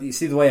You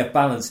see the way I've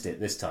balanced it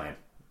this time?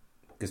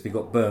 Because we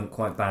got burnt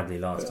quite badly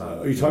last time.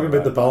 Are you talking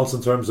about the balance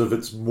in terms of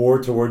it's more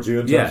towards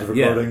you in terms of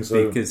recording? Yeah,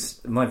 so...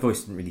 because my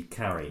voice didn't really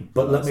carry.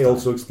 But let me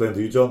also explain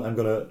to you, John, I'm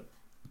going to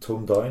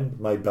tone down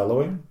my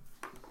bellowing.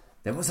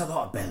 There was a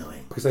lot of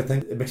bellowing. Because I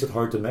think it makes it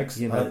hard to mix.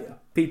 You know,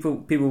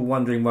 people were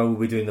wondering why we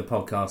were doing the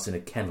podcast in a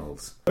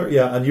kennels.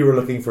 Yeah, and you were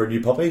looking for a new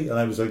puppy, and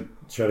I was like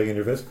shouting in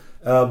your face.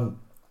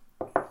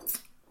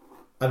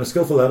 I'm a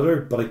skillful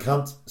editor, but I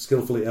can't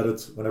skillfully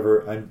edit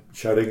whenever I'm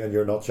shouting and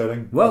you're not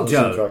shouting. Well,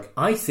 Joe,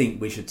 I think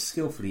we should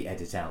skillfully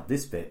edit out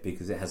this bit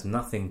because it has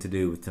nothing to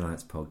do with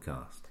tonight's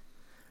podcast.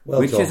 Well,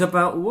 which John, is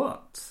about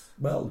what?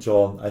 Well,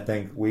 John, I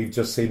think we've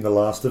just seen the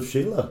last of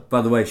Sheila. By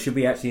the way, should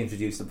we actually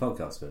introduce the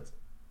podcast first?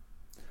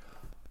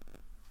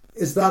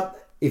 Is that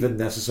even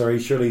necessary?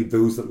 Surely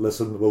those that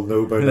listen will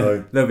know by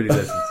now. Nobody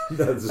listens.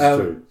 That's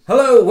true.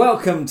 Hello,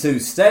 welcome to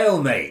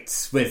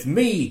Stalemates with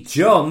me,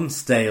 John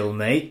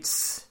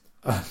Stalemates.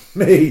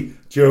 Me,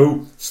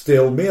 Joe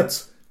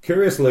Stalemate.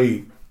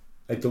 Curiously,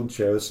 I don't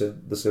share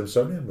the same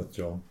surname with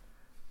John.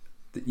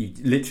 You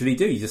literally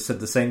do. You just said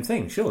the same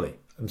thing, surely.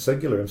 I'm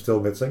singular. I'm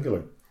Stalemate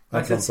singular.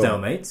 I said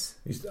Stalemates.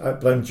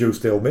 But I'm Joe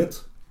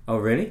Stalemate. Oh,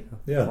 really?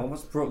 Yeah. Well,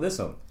 what's brought this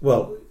on?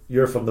 Well,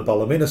 you're from the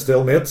Ballymena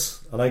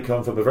Stalemates, and I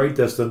come from a very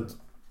distant,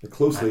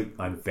 closely...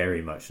 I'm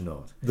very much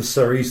not. The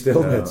Surrey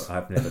Stalemates. No,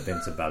 I've never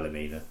been to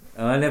Ballymena.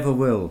 And I never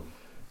will.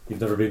 You've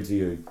never been to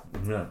you?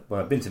 No.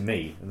 Well, I've been to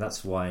me, and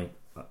that's why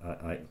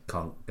I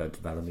can't go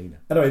to Ballymena.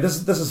 Anyway, this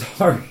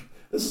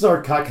is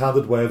our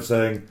cack-handed way of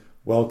saying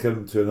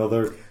welcome to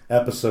another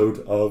episode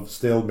of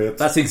Stalemate.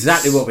 That's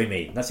exactly what we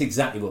mean. That's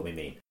exactly what we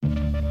mean.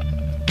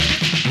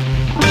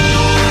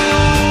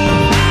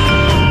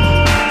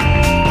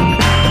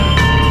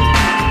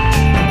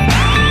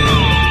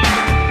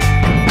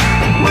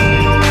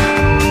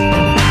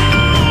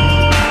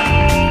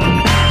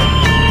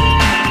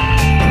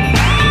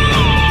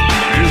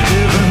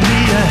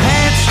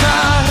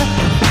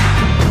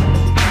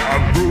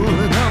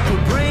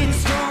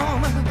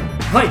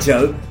 Hi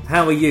Joe,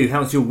 how are you?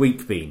 How's your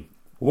week been?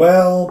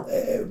 Well,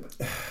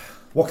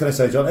 what can I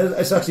say, John?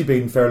 It's actually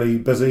been fairly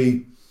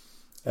busy.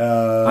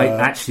 I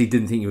actually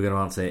didn't think you were going to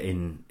answer it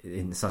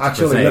in such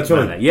a prosaic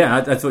manner.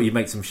 Yeah, I thought you'd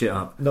make some shit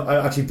up. No,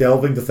 I'm actually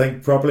delving to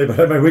think properly about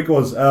how my week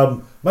was.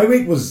 My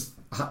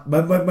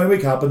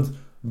week happened,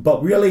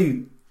 but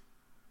really,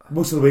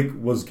 most of the week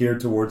was geared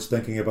towards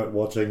thinking about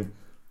watching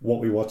what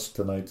we watched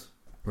tonight.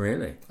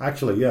 Really?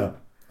 Actually, yeah.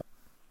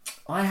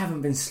 I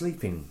haven't been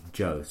sleeping,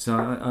 Joe, so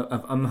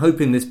I'm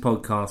hoping this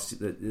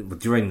podcast,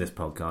 during this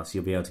podcast,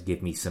 you'll be able to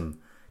give me some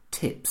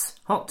tips,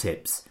 hot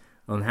tips,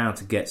 on how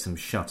to get some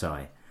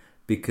shut-eye,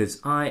 because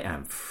I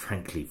am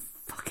frankly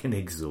fucking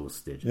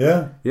exhausted.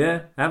 Yeah?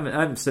 Yeah? I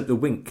haven't slept a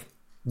wink.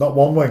 Not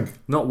one wink?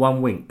 Not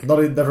one wink.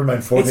 Never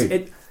mind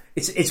 40.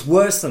 It's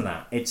worse than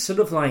that. It's sort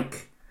of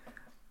like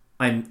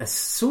I'm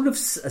sort of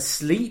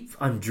asleep,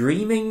 I'm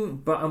dreaming,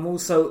 but I'm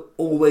also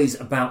always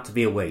about to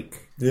be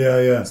awake.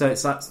 Yeah. So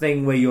it's that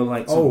thing where you're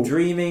like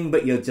dreaming,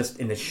 but you're just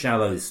in a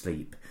shallow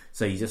sleep.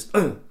 So you just,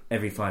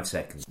 every 5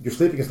 seconds. Your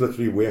sleeping is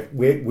literally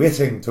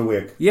waiting to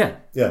wake. Yeah.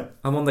 Yeah.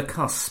 I'm on the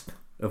cusp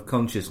of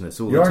consciousness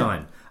all the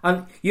time.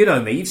 And you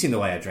know me, you've seen the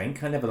way I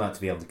drink. I never like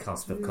to be on the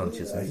cusp of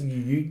consciousness.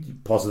 You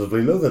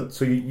positively loathe it.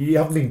 So you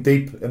haven't been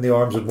deep in the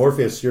arms of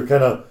Morpheus. You're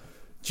kind of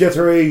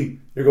jittery.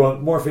 You're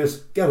going, Morpheus,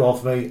 get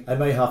off me. I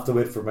may have to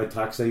wait for my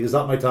taxi. Is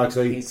that my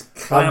taxi? His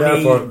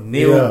clammy,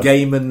 Neil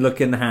Gaiman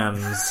looking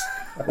hands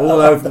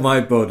all over my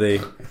body,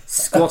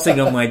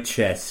 squatting on my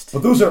chest.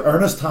 But those are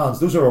earnest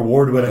hands. Those are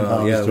award-winning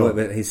hands, yeah, John.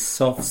 with his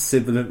soft,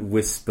 sibilant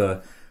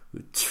whisper,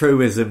 with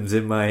truisms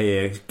in my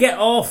ear. Get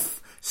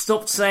off!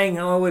 Stop saying,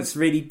 it's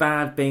really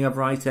bad being a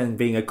writer and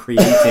being a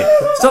creative.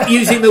 Stop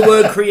using the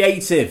word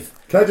creative.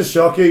 Can I just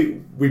shock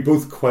you? We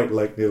both quite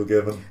like Neil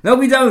Gaiman. No,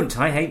 we don't.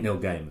 I hate Neil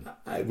Gaiman.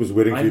 I was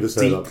waiting for you to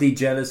say that. I'm deeply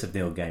jealous of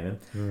Neil Gaiman.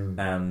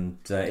 And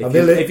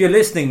if you're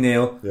listening,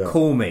 Neil,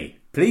 call me.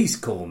 Please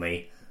call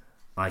me.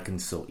 I can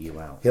sort you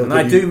out. And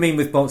I do mean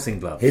with boxing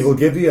gloves. He will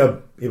give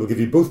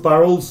you both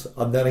barrels,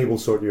 and then he will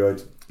sort you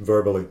out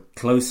verbally.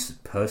 Close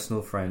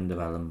personal friend of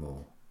Alan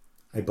Moore.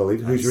 I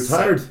believe, who's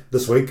retired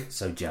this week.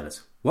 So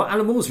jealous. What?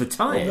 Alan Moore's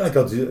retired? Oh, I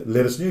got the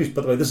latest news.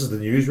 By the way, this is the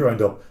news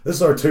roundup. This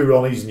is our two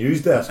Ronnie's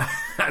news desk.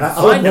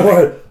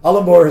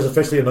 Alan Moore has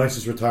officially announced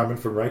his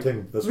retirement from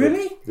writing this week.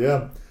 Really?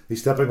 Yeah.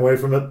 He's stepping away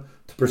from it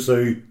to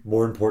pursue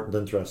more important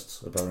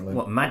interests, apparently.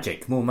 What,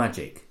 magic? More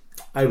magic?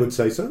 I would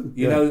say so.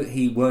 You know,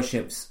 he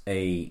worships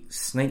a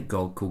snake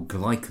god called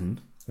Glycon.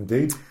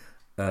 Indeed.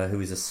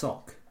 Who is a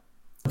sock.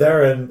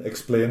 Therein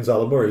explains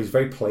Alan Moore. He's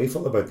very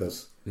playful about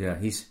this. Yeah,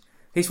 he's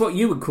what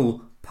you would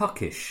call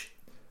puckish.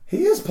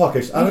 He is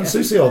puckish and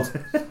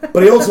insouciant,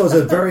 but he also has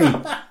a very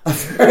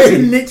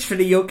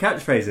literally your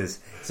catchphrases.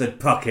 Said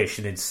puckish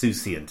and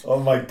insouciant. Oh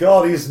my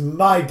God, he's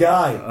my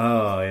guy.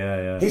 Oh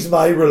yeah. He's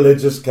my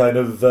religious kind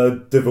of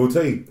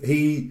devotee.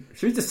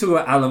 Should we just talk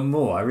about Alan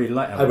Moore? I really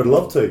like Alan Moore. I would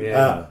love to.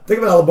 Yeah.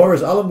 Think about Alan Moore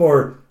as Alan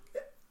Moore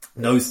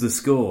knows the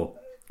score.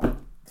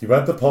 He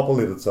went to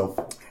populate itself.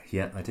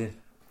 Yeah, I did.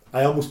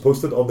 I almost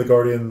posted on the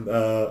Guardian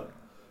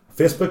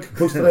Facebook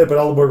post today about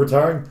Alan Moore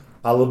retiring.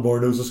 Alan Moore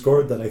knows the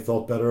score. Then I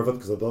thought better of it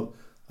because I thought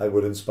I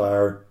would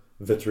inspire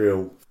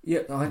vitriol.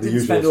 Yeah, I The didn't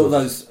usual spend all sort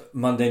of- those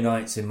Monday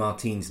nights in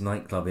Martine's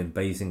nightclub in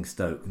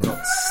Basingstoke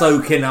not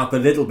soaking up a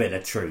little bit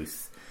of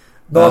truth.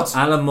 Not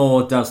Alan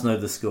Moore does know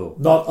the score.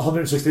 not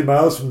 160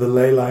 miles from the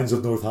ley lines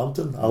of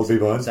Northampton. I'll be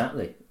bound.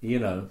 Exactly. You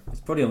know, it's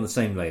probably on the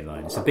same ley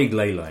line. It's a big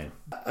ley line.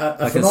 A Like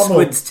a phenomenal,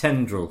 squid's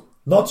tendril.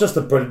 not just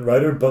a brilliant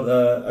writer, but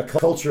a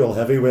cultural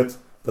heavyweight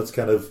that's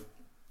kind of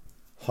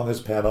hung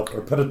his pen up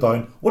or put it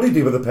down. What do you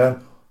do with a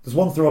pen? Does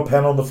one throw a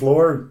pen on the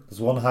floor? Does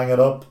one hang it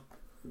up?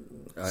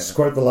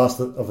 Squirt the last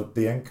of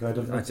the ink out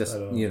of it? I just, I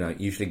don't know. you know,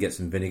 usually get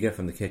some vinegar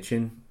from the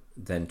kitchen,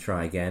 then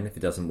try again. If it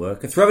doesn't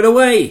work, and throw it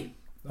away.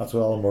 That's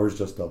what Alan Moore's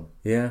just done.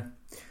 Yeah.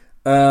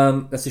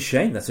 That's a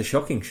shame. That's a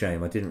shocking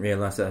shame. I didn't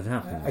realise that had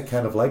happened. I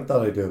kind of like that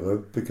idea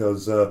though,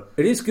 because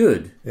It is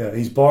good. yeah,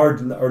 he's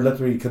barred or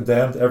literally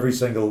condemned every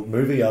single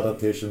movie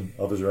adaptation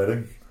of his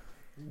writing,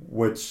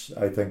 which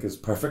I think is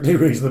perfectly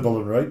reasonable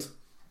and right.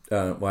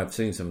 Well, I've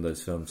seen some of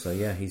those films, so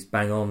yeah, he's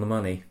bang on the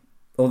money.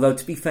 Although,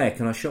 to be fair,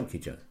 can I shock you,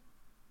 Joe?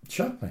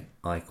 Shock me.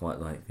 I quite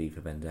like V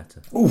for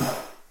Vendetta.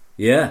 Oof.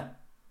 Yeah.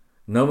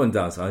 No one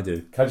does. I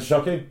do. Can I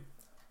shock you?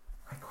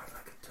 I quite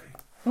like it too.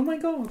 Oh my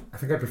god. I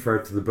think I prefer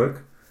it to the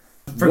book.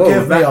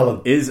 Forgive me, that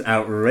Alan. is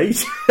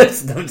outrageous.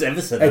 No one's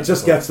ever said that It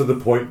just before. gets to the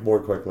point more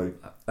quickly.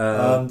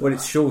 Well,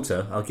 it's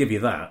shorter. I'll give you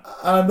that.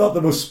 And I'm not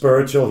the most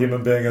spiritual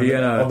human being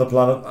on the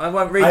planet. I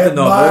won't read I the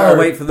novel. admire- I'll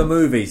wait for the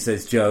movie,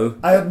 says Joe.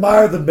 I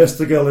admire the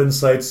mystical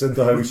insights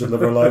into how we should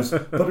live our lives,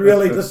 but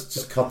really,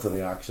 just cut to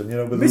the action. You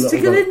know, with a Mystical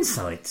little bit.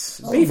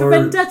 insights. Oh, V for Moore-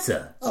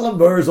 Vendetta. Alan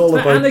Moore is all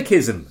It's about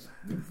anarchism.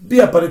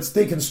 yeah, but it's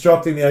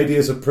deconstructing the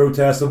ideas of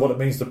protest and what it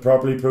means to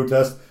properly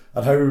protest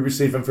and how we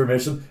receive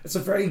information. It's a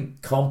very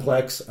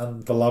complex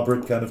and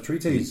elaborate kind of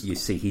treatise. You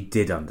see, he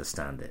did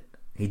understand it.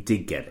 He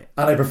did get it.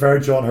 And I prefer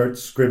John Hurt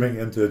screaming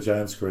into a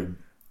giant screen.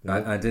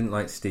 I didn't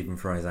like Stephen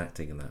Fry's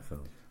acting in that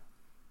film.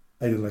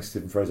 I didn't like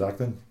Stephen Fry's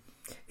acting.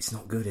 It's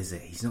not good, is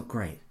it? He's not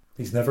great.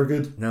 He's never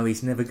good. No,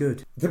 he's never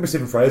good. The thing with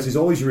Stephen Fry is he's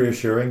always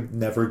reassuring,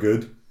 never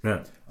good.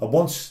 No. And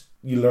once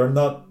you learn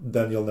that,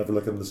 then you'll never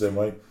look at him the same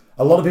way.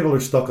 A lot of people are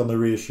stuck on the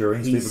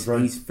reassuring Stephen Fry.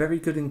 He's very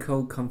good in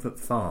Cold Comfort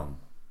Farm,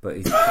 but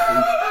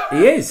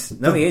he is.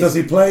 No, he is. Does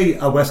he play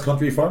a West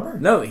Country farmer?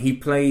 No, he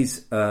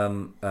plays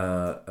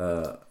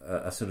a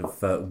sort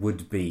of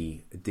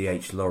would-be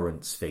D.H.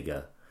 Lawrence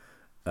figure,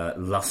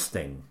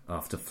 lusting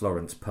after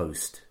Florence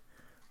Post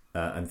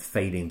and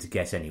failing to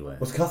get anywhere.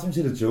 Was Catherine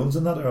Zeta-Jones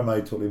in that, or am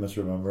I totally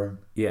misremembering?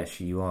 Yes,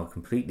 you are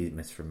completely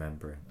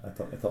misremembering. I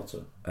thought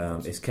so.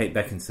 It's Kate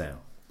Beckinsale.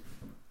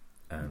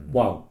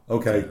 Wow.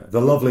 Okay. The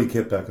lovely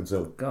Kate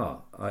Beckinsale.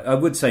 God, I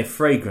would say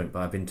fragrant, but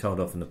I've been told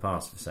off in the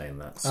past for saying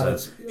that. So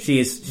she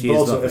is. She But is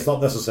also, lovely. it's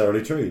not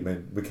necessarily true. I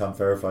mean, we can't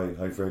verify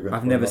how fragrant.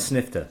 I've or never not.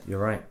 sniffed her. You're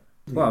right.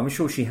 Well, I'm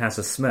sure she has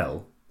a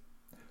smell.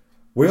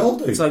 We all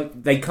do. So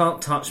they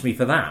can't touch me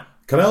for that.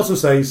 Can I also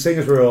say, seeing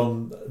as we're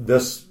on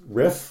this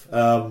riff,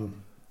 many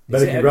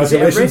Is it a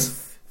congratulations.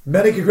 riff?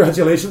 Many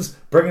congratulations,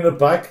 bringing it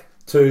back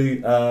to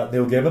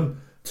Neil Gaiman,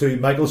 to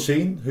Michael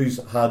Sheen, who's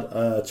had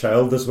a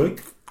child this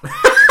week.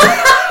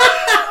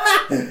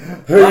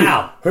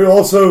 Who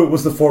also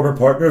was the former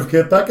partner of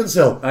Kate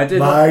Beckinsale.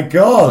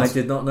 God. I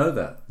did not know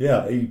that.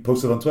 Yeah, he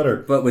posted on Twitter.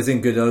 But was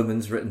in Good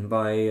Omens, written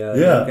by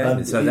Neil Gaiman,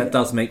 and so that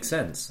does make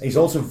sense. He's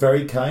also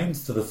very kind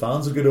to the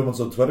fans of Good Omens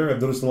on Twitter.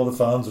 I've noticed a lot of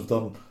fans have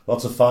done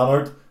lots of fan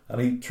art,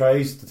 and he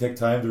tries to take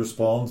time to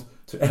respond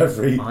to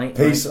every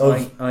piece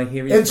of I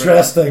hear he's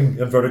interesting,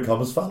 inverted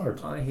commas, fan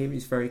art. I hear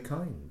he's very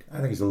kind. I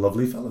think he's a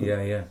lovely fellow.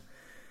 Yeah, yeah.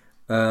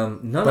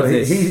 None But of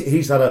this.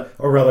 he's had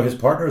or rather his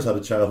partner has had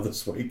a child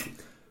this week.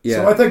 Yeah.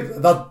 So I think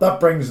that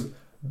brings,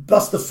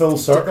 that's the full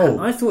circle.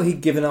 I thought he'd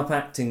given up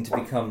acting to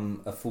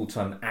become a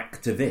full-time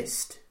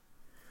activist.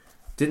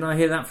 Didn't I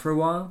hear that for a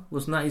while?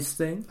 Wasn't that his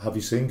thing? Have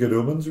you seen Good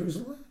Omens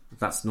recently?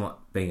 That's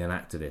not being an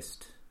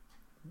activist.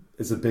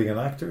 Is it being an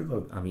actor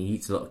though? I mean, he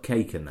eats a lot of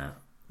cake in that.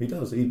 He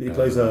does. He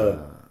plays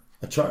a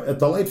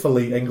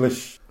delightfully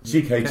English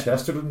G.K.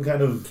 Chesterton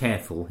kind of.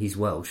 Careful, he's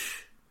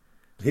Welsh.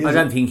 I I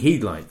don't think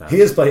he'd like that. He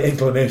is by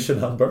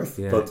inclination and birth.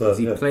 Yeah. But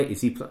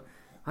Is he play?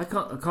 I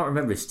can't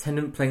remember. Is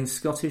Tennant playing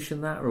Scottish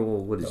in that,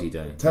 or what is he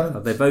doing?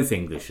 Tennant- They're both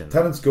English in that.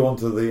 Tennant's going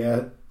to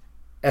the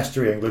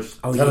estuary English.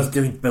 Oh, Tennant, he's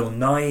doing Bill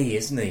Nighy,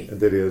 isn't he?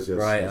 Indeed he is, yes.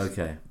 Right. yes.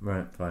 Okay.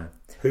 Right. Fine.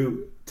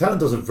 Tennant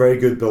does a very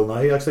good Bill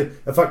Nighy, actually.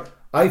 In fact,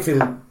 I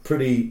feel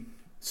pretty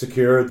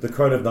secure. The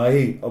Crown of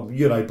Nighy,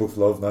 you and I both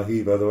love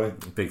Nighy, by the way.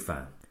 Big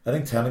fan. I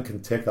think Tennant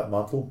can take that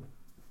mantle.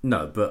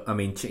 No, but I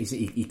mean,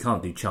 he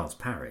can't do Charles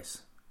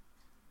Paris.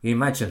 Can you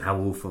imagine how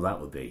awful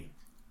that would be?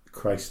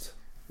 Christ.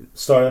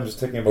 Sorry, I'm just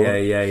taking a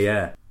moment.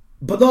 Yeah.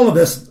 But all of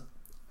this,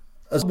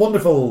 as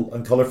wonderful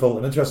and colourful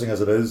and interesting as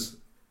it is,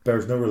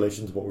 bears no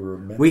relation to what we were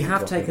meant We to be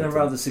have talking taken a about.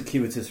 rather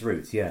circuitous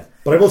route, yeah.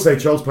 But I will say,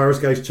 Charles Paris,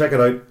 guys, check it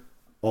out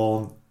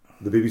on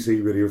the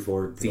BBC Radio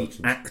 4 The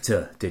productions.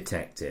 actor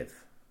detective.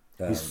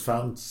 He's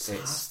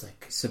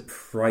fantastic.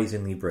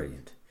 Surprisingly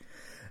brilliant.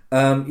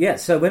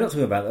 So we're not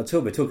talking about that at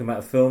all. We're talking about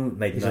a film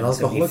made in He's an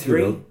alcoholic,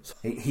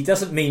 1973. He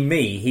doesn't mean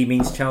me, he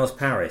means Charles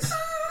Paris.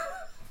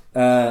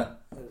 The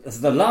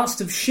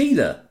Last of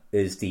Sheila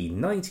is the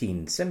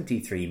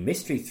 1973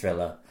 mystery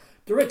thriller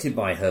directed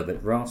by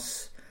Herbert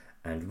Ross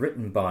and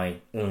written by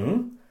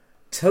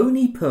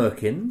Tony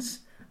Perkins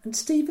and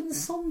Stephen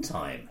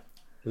Sondheim.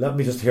 Let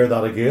me just hear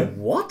that again.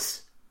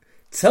 What?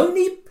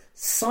 Tony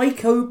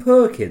Psycho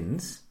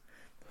Perkins?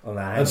 Oh, no,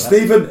 and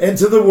Stephen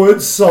Into the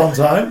Woods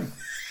Sondheim.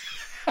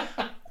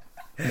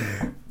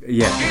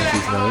 Yeah,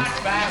 he's known.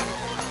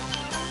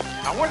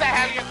 Now where the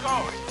hell are you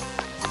going?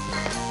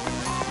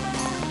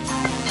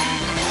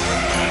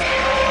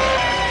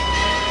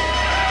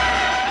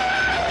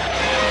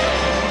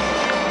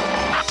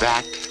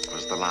 That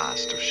was the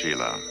last of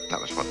Sheila. That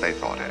was what they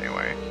thought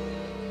anyway.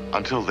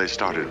 Until they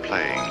started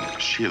playing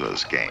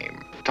Sheila's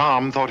game.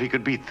 Tom thought he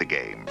could beat the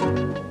game.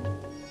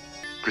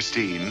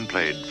 Christine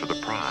played for the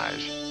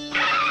prize.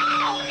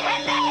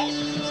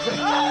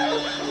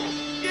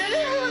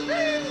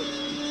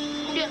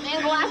 Get me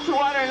a glass of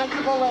water and a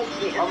couple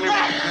lesbians.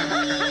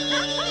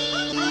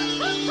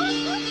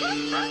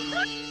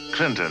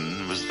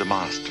 Clinton was the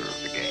master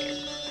of the game.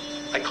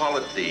 I call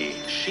it the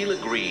Sheila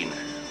Green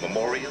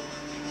Memorial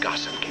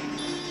Gossip Game.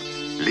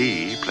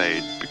 Lee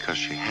played because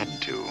she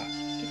had to.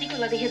 You think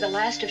you'll ever hear the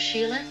last of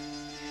Sheila?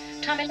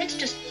 Tommy, let's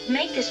just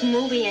make this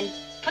movie and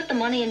put the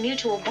money in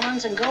mutual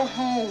bonds and go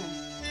home.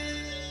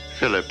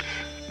 Philip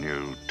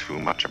knew too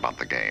much about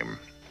the game.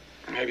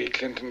 Maybe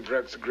Clinton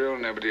broke the grill,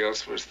 nobody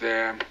else was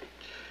there.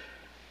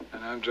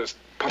 And I'm just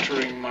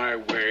puttering my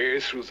way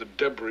through the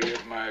debris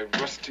of my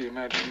rusty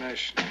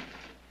imagination.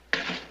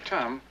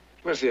 Tom,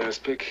 where's the ice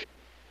pick?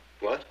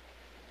 What?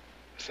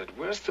 I said,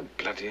 where's the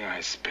bloody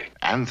ice pick?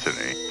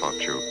 Anthony thought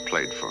you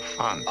played for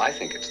fun. I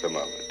think it's the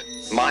moment.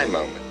 My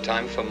moment.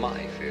 Time for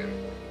my fear.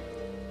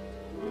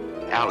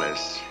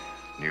 Alice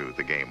knew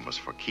the game was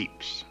for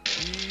keeps.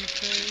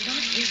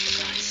 Not here,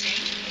 for God's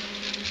sake.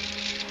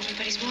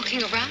 Everybody's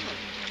walking around.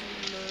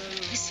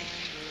 Listen,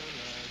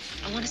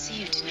 I want to see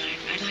you tonight.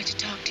 I'd like to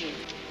talk to you.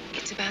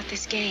 It's about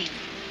this game.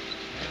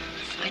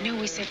 I know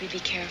we said we'd be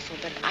careful,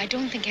 but I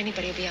don't think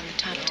anybody will be on the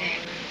top deck.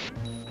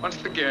 What's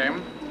the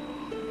game?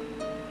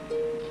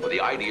 Well,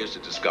 the idea is to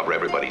discover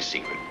everybody's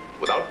secret.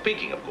 Without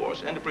peeking, of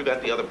course, and to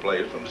prevent the other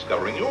players from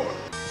discovering yours.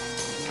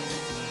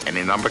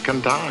 Any number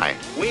can die.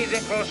 Squeeze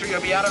in closer,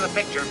 you'll be out of the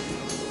picture.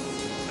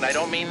 And I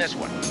don't mean this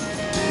one.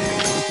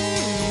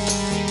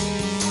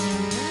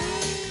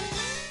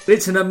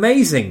 It's an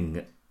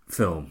amazing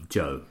film,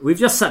 Joe. We've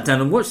just sat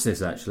down and watched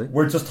this, actually.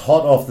 We're just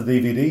hot off the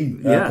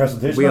DVD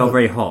presentation. We are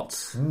very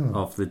hot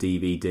off the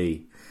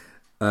DVD.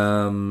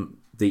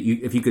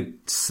 If you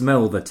could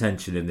smell the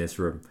tension in this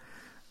room.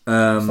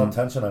 It's not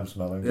tension I'm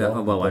smelling. Yeah,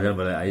 well, I don't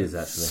know what that is,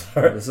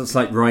 actually. It's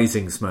like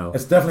rising smell.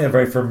 It's definitely a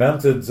very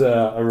fermented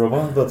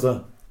aroma.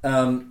 But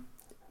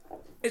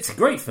it's a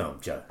great film,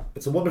 Joe.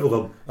 it's a wonderful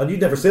film. And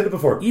you'd never seen it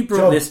before. You brought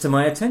John, this to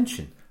my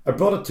attention. I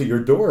brought it to your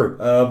door.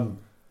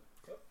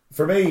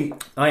 For me...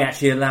 I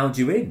actually allowed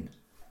you in.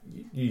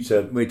 You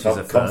said, Which is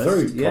a come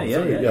first. through.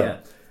 Yeah.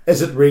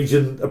 Is it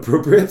region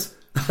appropriate?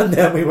 And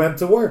then we went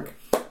to work.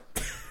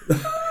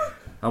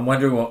 I'm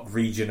wondering what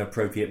region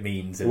appropriate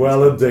means.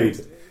 Well,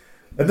 indeed.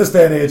 In this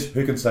day and age,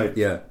 who can say?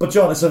 Yeah. But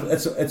John,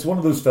 it's one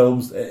of those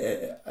films.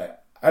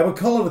 I would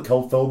call it a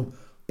cult film,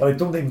 but I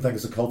don't even think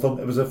it's a cult film.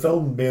 It was a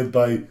film made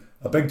by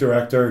a big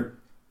director,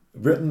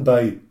 written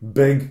by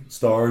big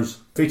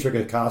stars, featuring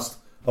a cast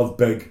of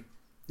big,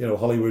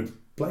 Hollywood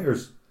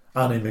players.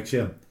 Annie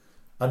McShane.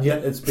 And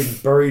yet it's been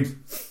buried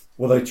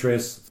without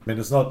trace. I mean,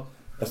 it's not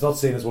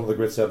seen as one of the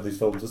great 70s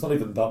films. It's not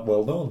even that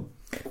well known.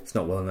 It's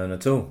not well known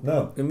at all.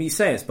 No. I mean, you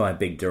say it's by a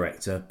big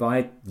director,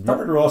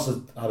 Herbert Ross has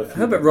had a few.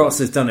 Herbert Ross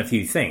has done a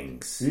few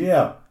things.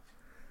 Yeah.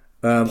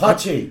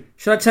 Patchy.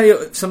 Should I tell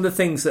you some of the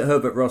things that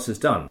Herbert Ross has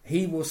done?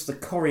 He was the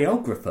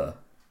choreographer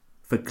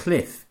for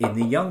Cliff in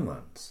The Young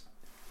Ones.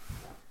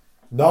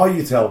 Now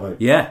you tell me.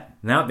 Yeah,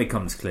 now it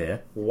becomes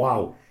clear.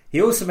 Wow.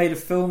 He also made a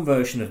film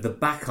version of The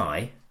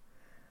Bacchae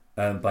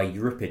by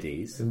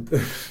Euripides.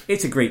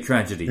 It's a Greek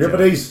tragedy.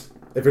 Euripides,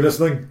 if you're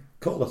listening,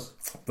 call us.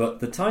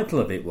 But the title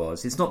of it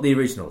it's not the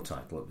original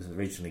title. It was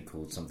originally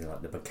called something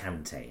like The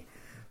Bacchante.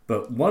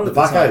 But one of the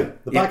Bacchae.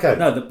 The Bacchae.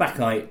 No, The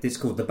Bacchae. It's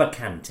called The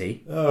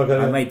Bacchante. Oh, okay.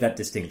 I made that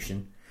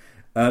distinction.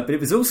 But it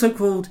was also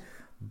called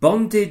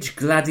Bondage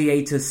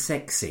Gladiator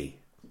Sexy.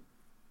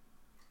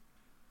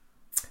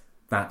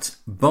 That's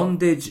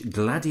Bondage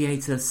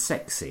Gladiator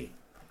Sexy.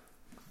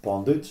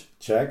 Bondage,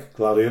 check.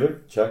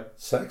 Gladiator, check.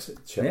 Sexy,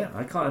 check. Yeah,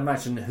 I can't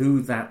imagine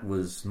who that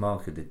was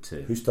marketed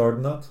to. Who starred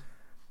in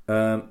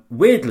that?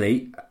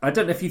 Weirdly, I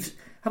don't know if you've...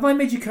 Have I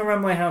made you come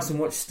around my house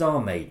and watch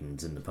Star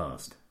Maidens in the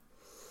past?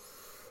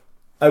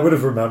 I would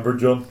have remembered,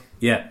 John.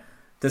 Yeah.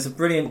 There's a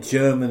brilliant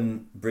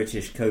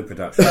German-British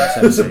co-production.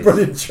 There's a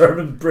brilliant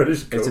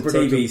German-British co-production.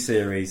 It's a TV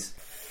series.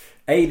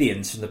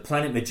 Aliens from the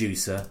planet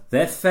Medusa.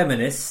 They're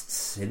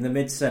feminists in the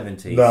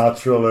mid-70s.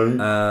 Naturally.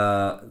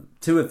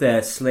 Two of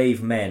their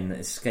slave men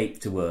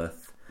escape to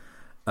Earth.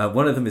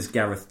 One of them is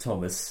Gareth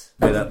Thomas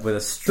with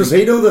a streak. Does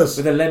he know this?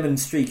 With a lemon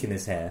streak in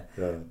his hair.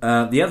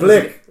 Yeah. The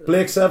other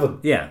Blake 7.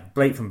 Yeah,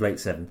 Blake from Blake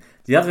 7.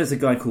 The other is a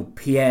guy called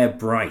Pierre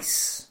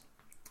Brice,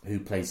 who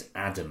plays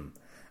Adam.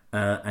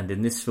 and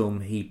in this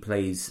film he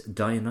plays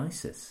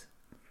Dionysus.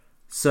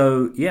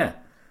 So yeah,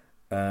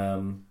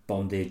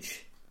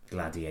 bondage,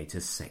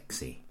 gladiators,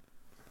 sexy.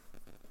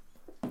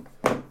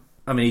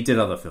 I mean, he did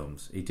other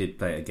films. He did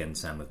Play It Again,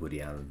 Sam, with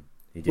Woody Allen.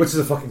 He did, Which is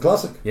a fucking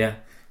classic. yeah,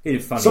 he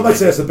did Funny. Some might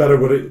say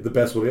Baby. it's the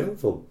best Woody Allen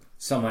film.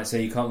 Some might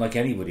say you can't like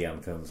any Woody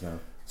Allen films now.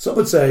 Some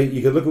would say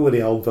you could look at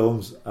Woody Allen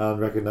films and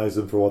recognise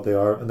them for what they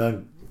are, and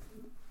then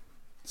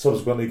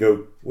subsequently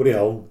go, Woody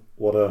Allen,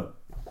 what a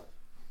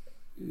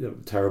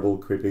terrible,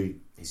 creepy...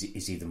 Is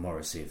he the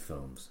Morrissey of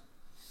films?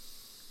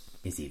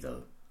 Is he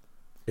though?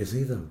 Is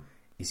he though?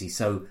 Is he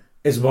so...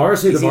 Is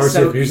Morrissey the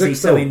Morrissey of music Is he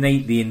still? so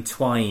innately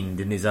entwined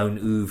in his own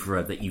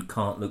oeuvre that you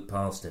can't look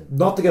past him?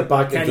 Not to get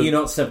back Can into... you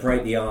not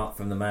separate the art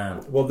from the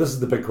man? Well, this is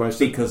the big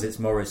question. Because it's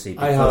Morrissey,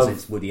 because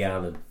it's Woody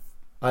Allen.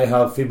 I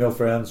have female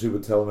friends who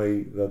would tell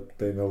me that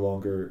they no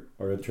longer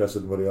are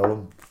interested in Woody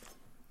Allen,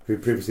 who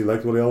previously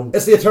liked Woody Allen.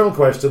 It's the eternal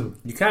question.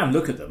 You can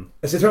look at them.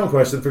 It's the eternal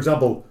question. For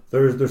example,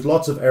 there's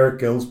lots of Eric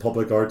Gill's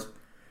public art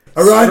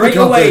around Straight the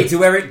country. away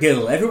to Eric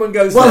Gill. Everyone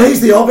goes Well, there. he's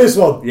the obvious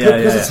one. Yeah,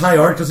 because yeah. it's high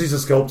art, because he's a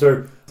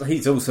sculptor.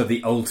 He's also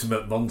the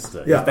ultimate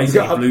monster. Yeah, He's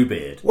basically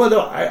Bluebeard. Well,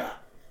 no,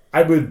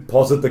 I would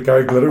posit that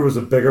Gary Glitter was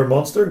a bigger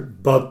monster,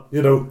 but,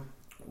 We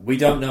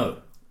don't know.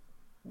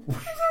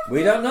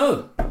 We don't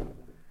know.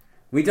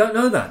 We don't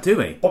know that, do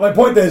we? But my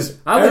point is...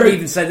 I wouldn't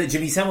even say that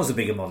Jimmy Savile's a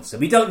bigger monster.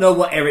 We don't know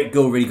what Eric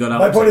Gill really got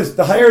up to. My point is,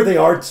 the higher the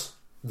art,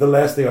 the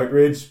less the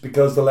outrage,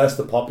 because the less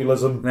the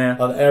populism, Yeah.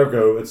 and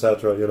ergo,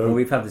 etc. Well,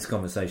 we've had this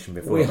conversation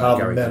before We about have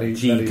Gary many,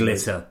 G. many-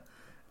 Glitter.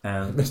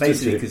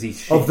 Basically, because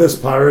he's shit. of this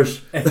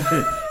parish.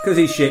 Because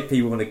he's shit,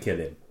 people want to kill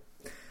him.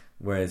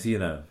 Whereas,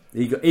 Egon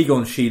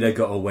Schiele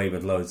got away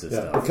with loads of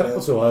Yeah, stuff. but can I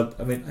also add?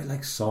 I mean, I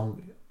like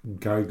some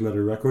Gary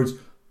Glitter records,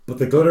 but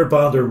the Glitter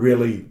Band are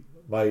really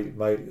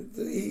my.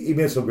 He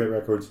made some great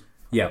records.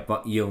 Yeah,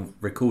 but you're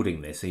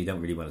recording this, so you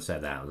don't really want to say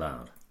that out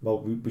loud. Well,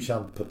 we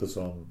shan't put this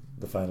on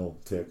the final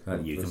take.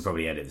 You can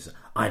probably edit this.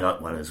 I like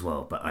one as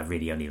well, but I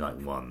really only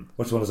like one.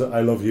 Which one is it?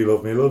 I Love You,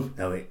 Love Me, Love.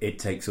 No, it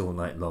takes all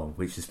night long,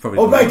 which is probably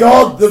Oh my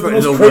god, the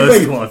probably most the worst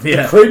creepy, one.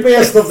 Yeah. the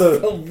creepiest of the.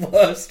 The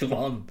worst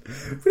one,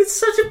 but it's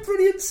such a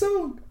brilliant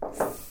song.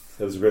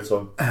 It was a great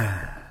song.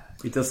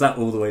 He does that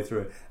all the way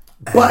through.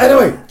 But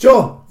anyway,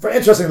 John, for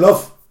interesting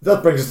love,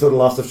 that brings us to The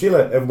Last of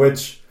Sheila, in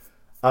which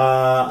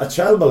a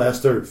child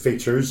molester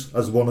features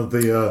as one of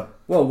the.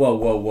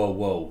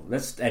 Whoa!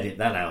 Let's edit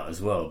that out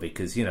as well,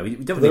 because we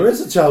don't. There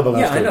is a child molester.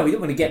 Yeah, I know. We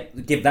don't want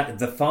to give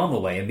the farm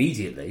away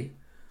immediately.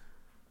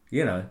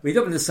 We don't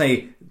want to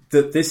say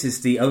that this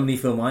is the only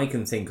film I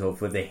can think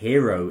of where the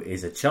hero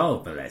is a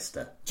child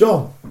molester.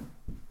 John,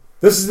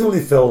 this is the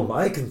only film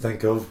I can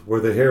think of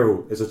where the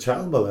hero is a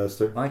child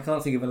molester. I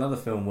can't think of another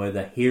film where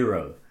the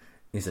hero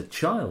is a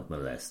child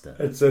molester.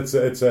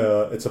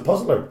 It's a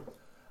puzzler.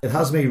 It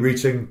has me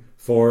reaching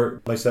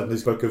for my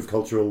 70s book of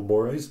cultural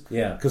mores.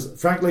 Yeah. Because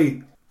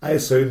frankly, I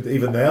assumed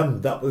even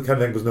then that kind of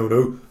thing was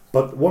no.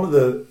 But one of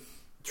the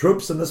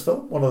tropes in this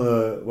film, one of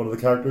the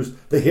characters,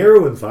 the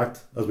hero, in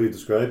fact, as we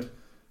described,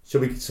 should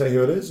we say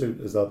who it is? Or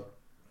is that?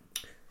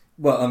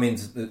 Well, I mean,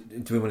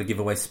 do we want to give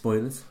away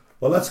spoilers?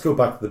 Well, let's go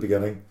back to the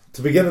beginning.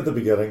 To begin at the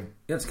beginning.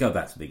 Let's go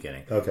back to the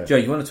beginning. Okay. Joe,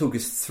 you want to talk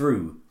us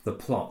through the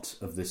plot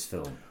of this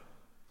film?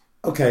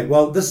 Okay,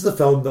 well, this is the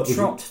film that was...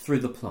 Trot through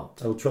the plot.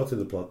 I will trot through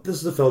the plot. This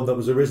is the film that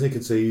was originally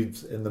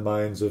conceived in the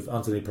minds of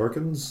Anthony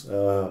Perkins,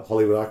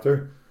 Hollywood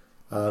actor,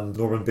 and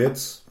Norman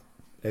Bates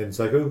in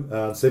Psycho,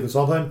 and Stephen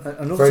Sondheim.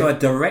 And also a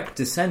direct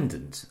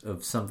descendant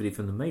of somebody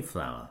from the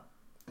Mayflower,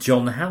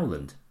 John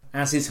Howland,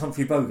 as is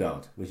Humphrey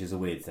Bogart, which is a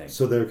weird thing.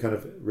 So they're kind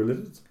of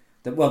related?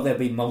 Well, there'll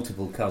be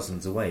multiple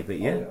cousins away, but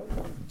yeah.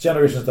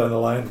 Generations down the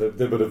line,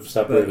 they would have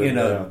separated.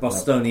 But,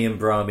 Bostonian,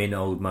 Brahmin,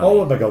 old money.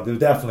 Oh my god, there's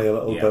definitely a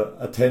little bit,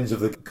 a tinge of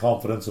the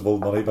confidence of old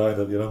money behind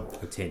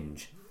it, A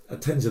tinge. A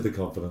tinge of the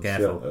confidence.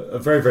 Careful. Yeah. A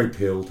very, very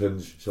pale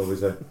tinge, shall we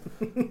say.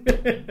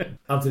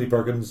 Anthony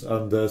Perkins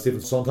and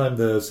Stephen Sondheim,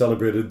 the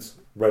celebrated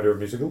writer of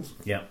musicals.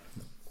 Yeah.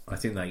 I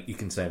think that you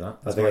can say that.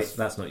 I think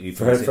that's not you.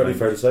 Fair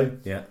to say.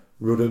 Yeah.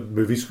 Wrote a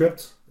movie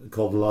script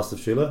called The Last of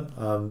Sheila,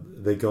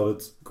 and they got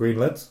it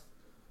greenlit.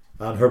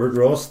 And Herbert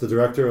Ross, the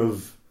director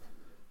of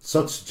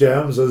such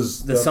gems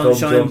as The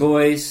Sunshine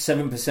Boys,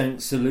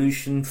 7%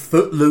 Solution,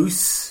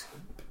 Footloose.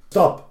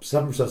 Stop!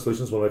 7%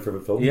 Solution is one of my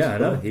favourite films. Yeah, I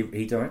know.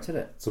 He directed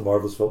it. It's a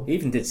marvellous film. He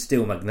even did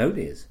Steel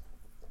Magnolias.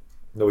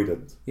 No, he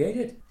didn't. Yeah, he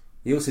did.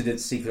 He also did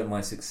Secret of My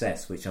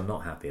Success, which I'm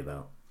not happy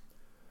about.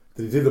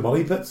 Did he do The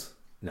Money Pit?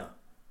 No.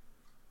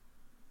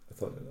 I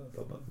thought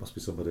that must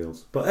be somebody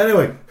else. But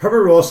anyway,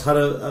 Herbert Ross had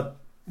a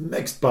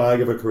mixed bag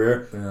of a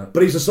career,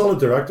 but he's a solid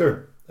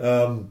director.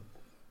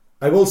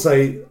 I will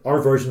say, our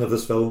version of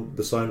this film,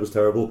 the sound was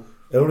terrible.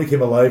 It only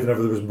came alive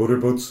whenever there was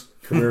motorboats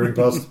careering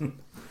past.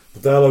 The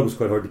dialogue was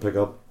quite hard to pick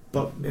up,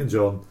 but me and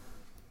John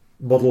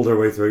muddled our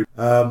way through.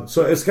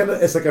 So it's like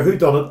a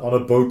whodunit on a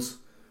boat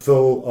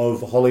full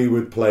of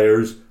Hollywood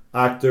players,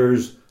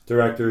 actors,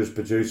 directors,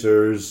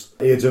 producers,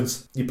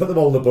 agents. You put them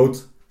all in the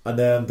boat and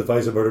then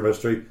devise a murder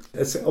mystery.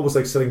 It's almost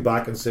like sitting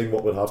back and seeing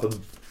what would happen.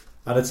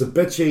 And it's a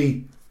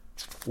bitchy,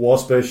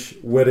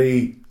 waspish,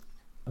 witty,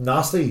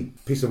 nasty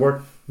piece of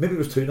work. Maybe it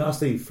was too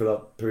nasty for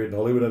that period in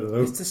Hollywood. I don't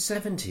know. It's the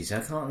 70s. I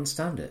can't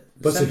understand it.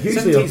 But it's a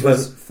hugely 70s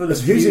was full of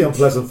it's a hugely huge-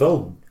 unpleasant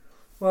film.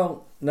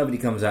 Well, nobody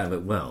comes out of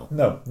it well.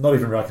 No, not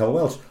even Raquel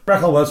Welch.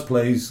 Raquel Welch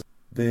plays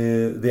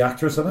the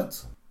actress in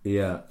it.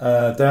 Yeah.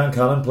 Diane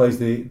Cannon plays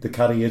the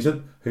catty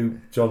agent, who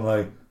John and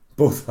I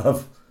both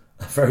have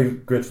a very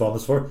great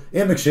fondness for.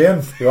 Ian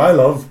McShane, who I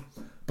love,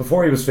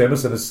 before he was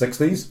famous in his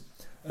 60s,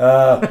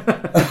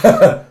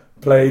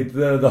 played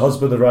the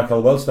husband of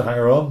Raquel Welch, the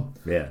hanger-on.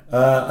 Yeah.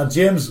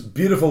 And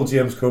beautiful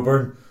James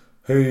Coburn,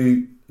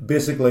 who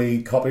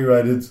basically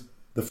copyrighted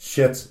the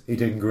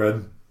shit-eating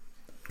grin,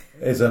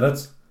 is in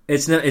it.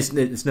 It's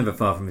never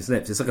far from his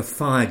lips. It's like a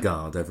fire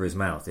guard over his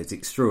mouth. It's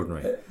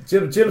extraordinary.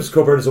 James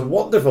Coburn is a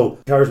wonderful,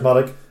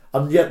 charismatic,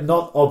 and yet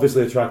not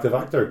obviously attractive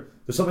actor.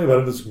 There's something about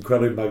him that's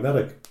incredibly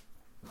magnetic.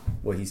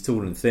 Well, he's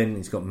tall and thin.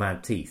 He's got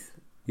mad teeth.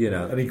 You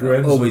know, And he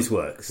grins. Always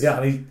works.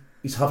 Yeah, and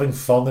he's having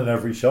fun in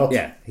every shot.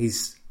 Yeah,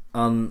 he's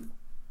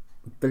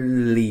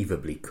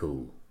unbelievably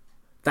cool.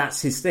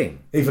 That's his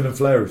thing. Even in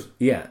flares.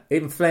 Yeah,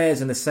 even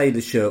flares and a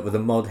sailor shirt with a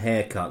mod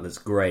haircut that's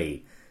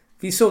grey.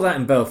 If you saw that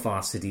in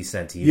Belfast City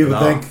Centre, You would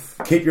laugh.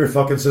 think, keep your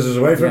fucking scissors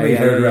away from me,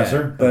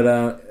 hairdresser.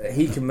 But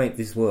he can make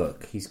this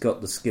work. He's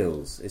got the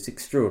skills. It's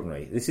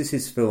extraordinary. This is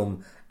his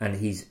film, and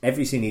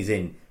every scene he's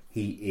in,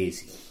 he is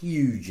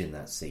huge in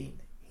that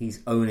scene. He's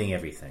owning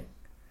everything.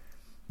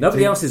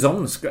 Nobody else is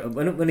on the screen.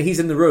 When he's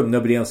in the room,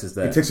 nobody else is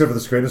there. He takes over the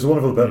screen. There's a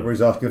wonderful bit where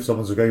he's asking if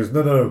someone's okay. He goes,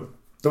 no,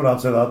 don't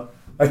answer that.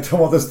 I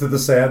don't want this to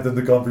descend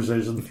into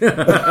conversation.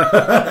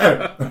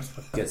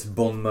 Gets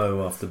bon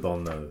mot after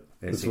bon mot.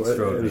 It's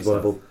extraordinary. It is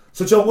wonderful.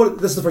 So, John,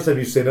 this is the first time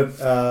you've seen it.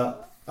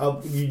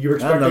 You were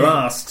expecting... And the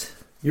last.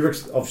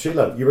 Of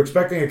Sheila. You were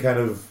expecting a kind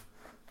of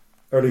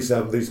early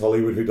 70s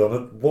Hollywood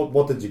whodunit.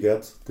 What did you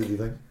get, did you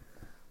think?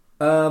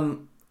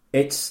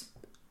 It's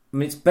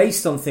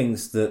based on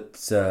things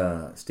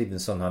that Stephen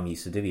Sondheim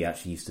used to do. He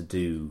actually used to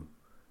do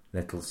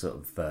little sort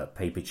of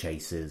paper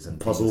chases and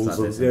puzzles, like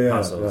this, and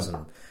puzzles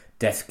and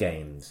death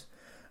games.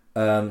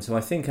 So I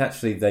think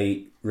actually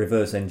they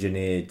reverse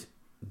engineered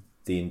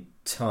the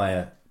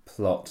entire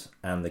plot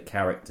and the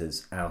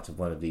characters out of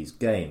one of these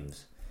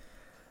games.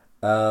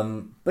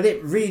 But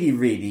it really,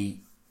 really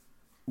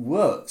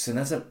works, and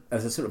as a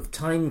sort of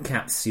time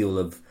capsule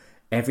of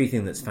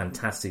everything that's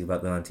fantastic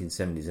about the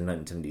 1970s and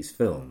 1970s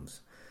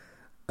films,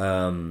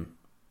 on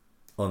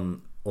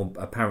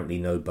apparently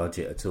no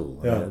budget at all.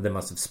 Yeah. I mean, they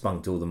must have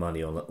spunked all the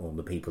money on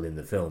the people in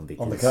the film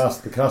because On the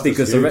cast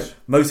because is huge.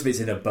 most of it's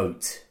in a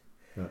boat.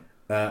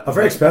 Yeah. A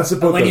very expensive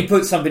boat. And when though. you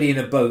put somebody in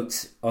a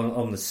boat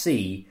on the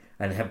sea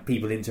and have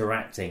people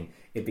interacting,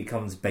 it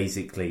becomes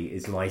basically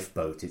it's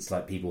lifeboat. It's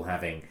like people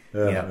having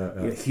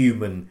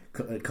human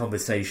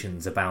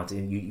conversations about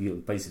it. You're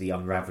basically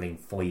unravelling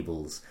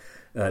foibles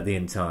the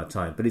entire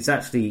time. But it's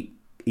actually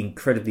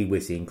incredibly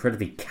witty,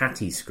 incredibly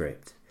catty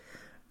script,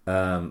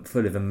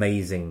 full of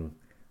amazing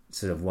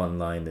sort of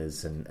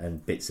one-liners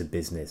and bits of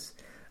business.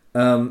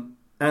 And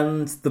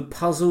the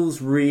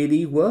puzzles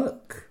really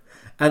work.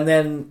 And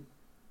then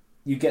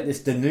you get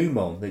this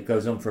denouement that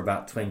goes on for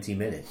about 20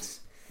 minutes.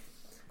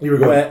 You were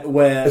going,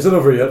 where is it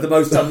over yet? The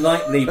most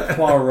unlikely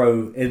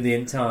Poirot in the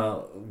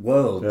entire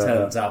world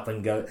turns up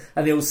and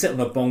they all sit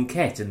on a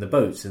banquette in the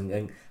boats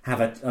and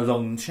have a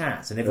long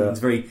chat, and everyone's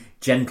very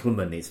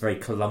gentleman. It's very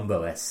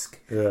Columbo-esque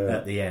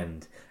at the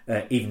end,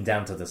 even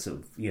down to the sort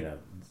of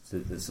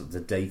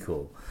the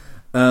decor.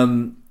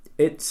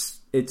 It's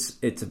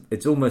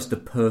almost a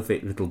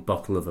perfect little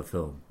bottle of a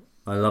film.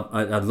 I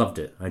loved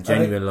it. I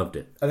genuinely loved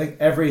it. I think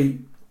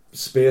every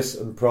space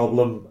and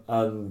problem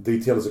and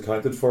detail is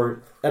accounted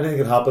for. Anything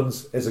that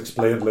happens is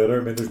explained later.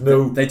 I mean, there's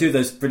no... They do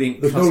those brilliant...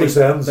 There's no loose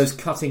ends. Those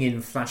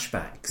cutting-in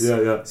flashbacks.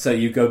 Yeah. So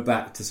you go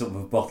back to sort of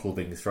a bottle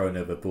being thrown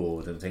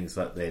overboard and things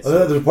like this. And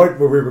then there's a point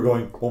where we were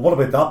going, well, what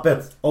about that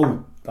bit?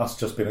 Oh, that's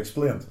just been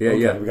explained. Yeah.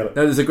 We got it.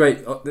 No, there's a great...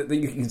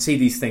 You can see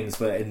these things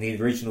where in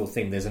the original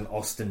thing there's an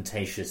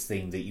ostentatious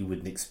thing that you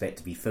wouldn't expect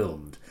to be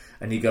filmed.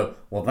 And you go,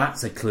 well,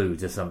 that's a clue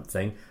to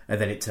something. And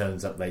then it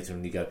turns up later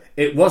and you go,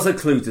 it was a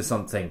clue to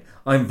something.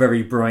 I'm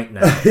very bright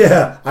now.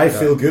 Yeah, I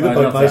feel good I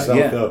about love that. myself.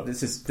 Yeah, though.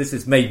 this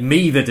has made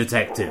me the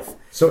detective.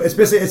 So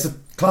it's a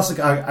classic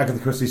Agatha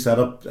Christie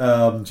setup.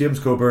 James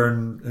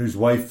Coburn, whose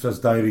wife has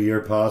died a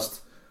year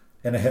past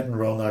in a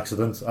hit-and-run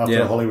accident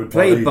after a Hollywood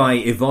party. Played by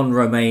Yvonne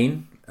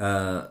Romaine,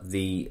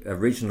 the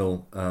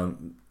original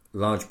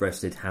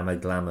large-breasted Hammer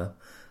Glamour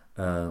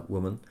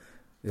woman.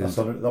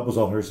 That was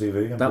on her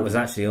CV. That was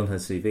actually on her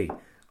CV.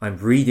 I'm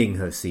reading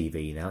her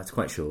CV now. It's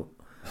quite short.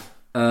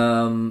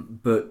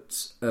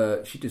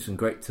 But she did some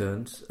great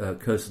turns.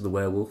 Curse of the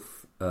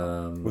Werewolf.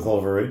 With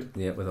Oliver Reed.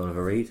 Yeah, with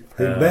Oliver Reed.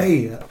 Who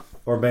may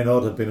or may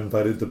not have been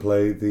invited to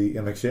play the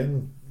Ian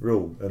McShane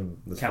role in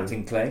this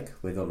Captain Clegg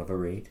with Oliver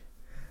Reed.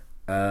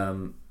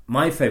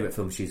 My favourite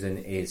film she's in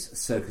is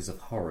Circus of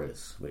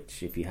Horrors,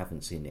 which, if you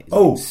haven't seen it, is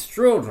an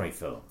extraordinary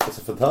film. It's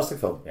a fantastic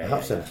film. I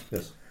have seen it,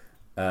 yes.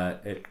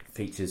 It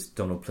features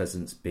Donald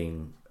Pleasance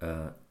being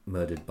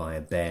murdered by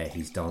a bear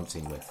he's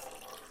dancing with,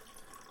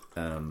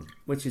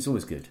 which is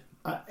always good.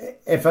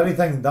 If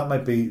anything, that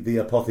might be the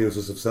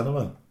apotheosis of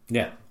cinema.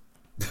 Yeah.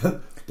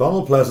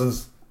 Donald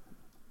Pleasance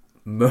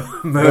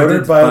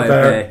murdered by a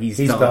bear he's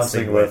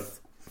dancing with.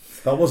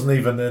 That wasn't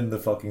even in the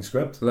fucking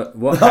script. Look,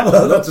 what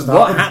just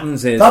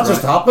happens is... That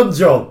just happened,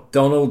 John.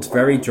 Donald's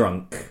very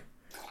drunk.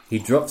 He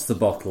drops the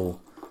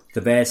bottle. The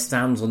bear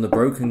stands on the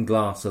broken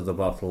glass of the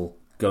bottle,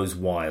 goes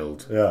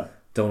wild. Yeah.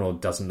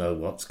 Donald doesn't know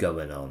what's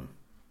going on.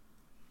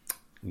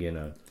 You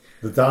know.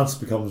 The dance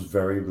becomes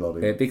very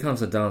bloody. It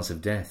becomes a dance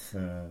of death.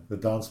 Yeah, the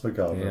dance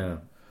macabre. Yeah.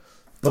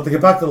 But to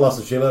get back to The Last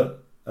of Sheila,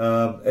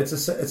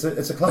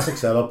 it's a classic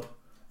setup.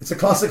 It's a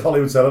classic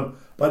Hollywood setup.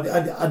 But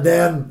and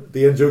then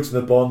the in-jokes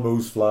and the Bond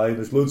moves fly.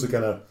 There's loads of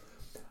kind of...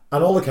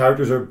 And all the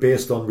characters are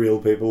based on real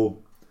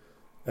people.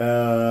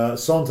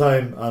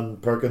 Sondheim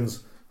and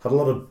Perkins had a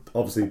lot of,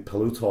 obviously,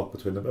 pillow talk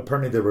between them.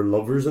 Apparently they were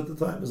lovers at the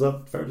time. Is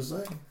that fair to say?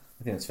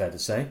 I think it's fair to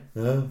say.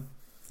 Yeah.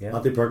 Yeah.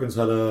 Anthony Perkins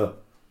had a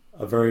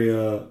very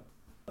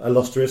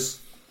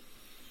illustrious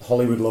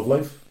Hollywood love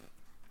life.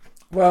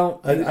 Well,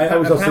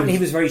 apparently he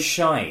was very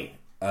shy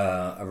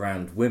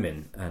around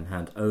women and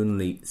had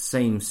only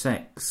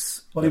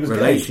same-sex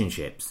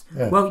relationships.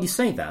 Yeah. Well, you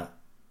say that,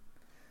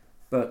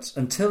 but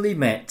until he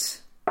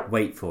met,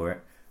 wait for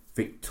it,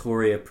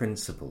 Victoria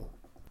Principal.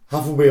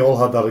 Haven't we all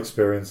had that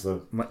experience,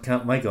 though?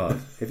 My God,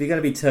 if you're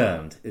going to be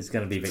turned, it's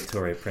going to be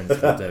Victoria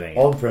Principal doing it.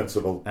 On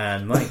principle.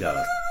 And my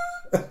God.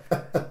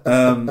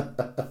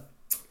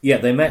 Yeah,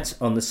 they met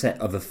on the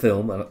set of a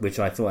film, which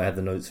I thought I had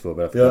the notes for,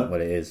 but I forgot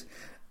what it is.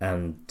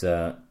 And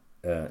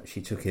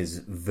she took his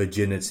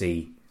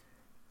virginity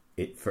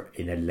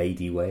in a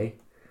lady way.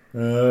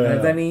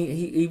 And then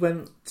he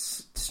went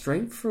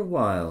straight for a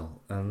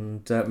while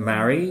and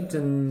married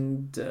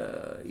and,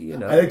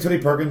 I think Tony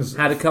Perkins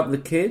had a couple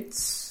of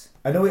kids.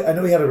 I know he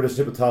had a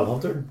relationship with Tal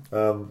Hunter.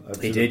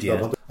 He did, yeah.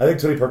 Hunter. I think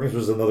Tony Perkins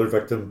was another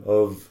victim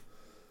of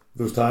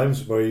those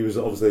times where he was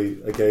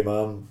obviously a gay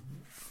man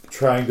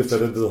trying to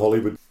fit into the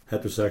Hollywood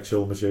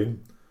heterosexual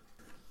machine.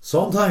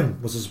 Sondheim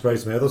was a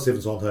surprise to me. I thought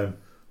Stephen Sondheim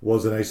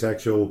was an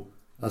asexual,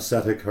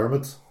 ascetic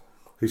hermit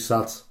who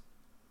sat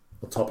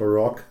atop a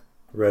rock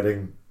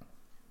writing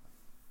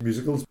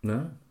musicals.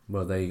 No?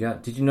 Well, there you go.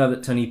 Did you know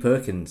that Tony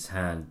Perkins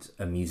had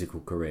a musical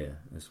career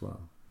as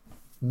well?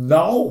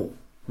 No!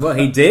 Well,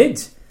 he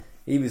did.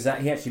 He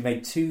actually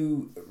made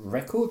 2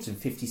 records in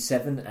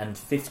 57 and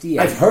 58.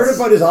 I've heard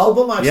about his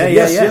album, actually.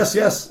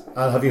 Yes.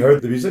 And have you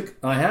heard the music?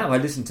 I have. I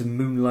listened to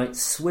Moonlight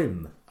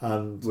Swim,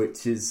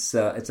 which is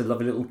it's a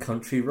lovely little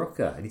country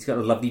rocker, and he's got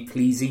a lovely,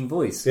 pleasing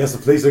voice. Yes, a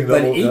pleasing.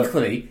 But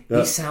equally,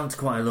 he sounds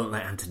quite a lot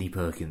like Anthony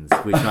Perkins,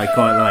 which I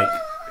quite like.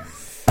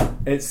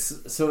 It's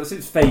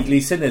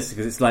vaguely sinister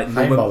because it's like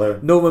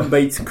Norman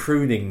Bates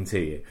crooning to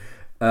you.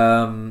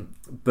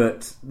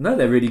 But no,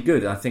 they're really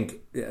good. I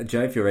think,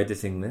 Joe, if you're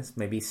editing this,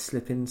 maybe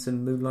slip in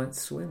some Moonlight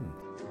Swim.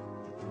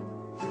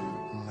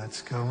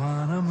 Let's go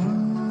on a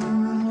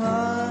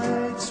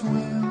moonlight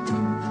swim,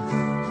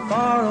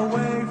 far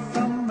away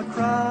from the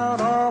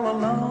crowd, all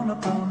alone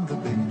upon the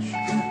beach.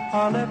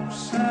 Our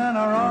lips and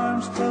our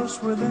arms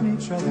close within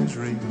each other's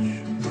reach.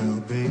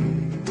 We'll be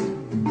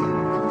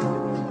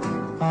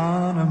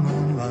on a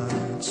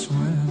moonlight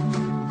swim.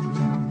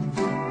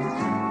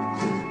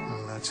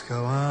 Let's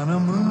go on a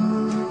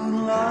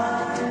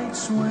moonlight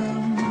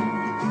swim,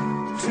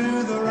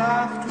 to the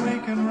raft we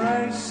can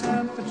race,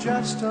 and for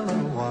just a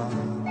little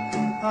while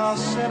I'll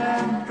sit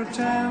and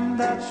pretend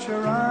that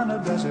you're on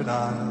a desert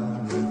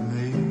isle with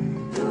me,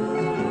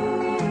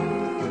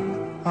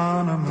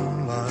 on a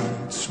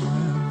moonlight swim.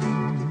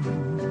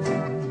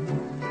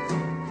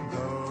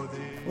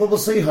 Well, we'll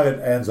see how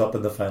it ends up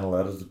in the final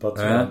edit. But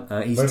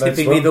he's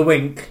tipping me the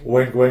wink.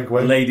 Wink, wink,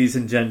 wink. Ladies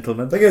and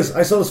gentlemen. The thing is,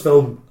 I saw this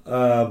film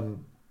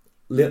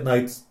late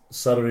night,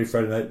 Saturday,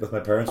 Friday night with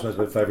my parents when I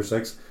was about 5 or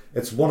 6.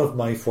 It's one of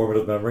my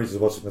formative memories is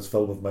watching this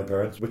film with my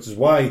parents, which is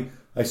why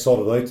I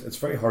sought it out. It's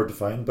very hard to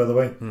find, by the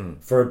way.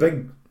 For a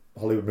big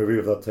Hollywood movie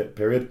of that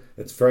period,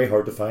 it's very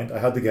hard to find. I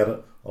had to get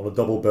it on a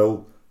double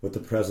bill with The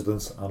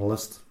President's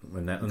Analyst.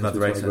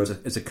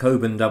 It's a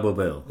Coburn double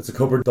bill. It's a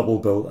Coburn double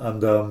bill.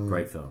 And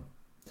great film.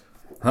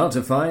 Hard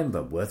to find,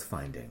 but worth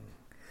finding.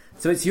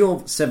 So it's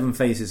your 7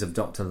 Faces of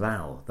Dr.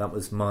 Lao. That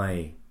was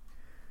my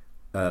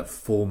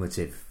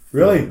formative...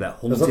 Really?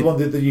 That is that the one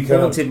that you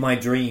haunted my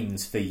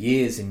dreams for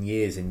years and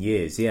years and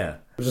years, yeah.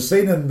 There's a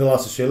scene in The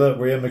Last of Sheila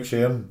where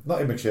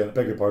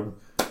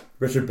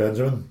Richard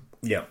Benjamin.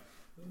 Yeah.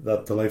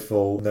 That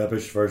delightful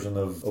nebbish version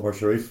of Omar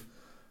Sharif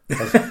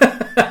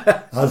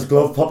has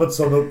glove puppets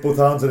on both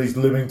hands and he's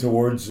looming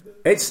towards...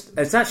 It's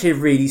actually a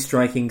really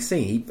striking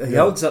scene. He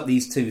holds up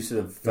these 2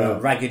 sort of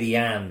Raggedy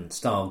Ann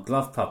style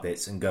glove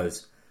puppets and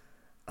goes,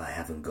 I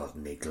haven't got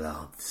any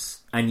gloves.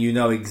 And you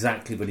know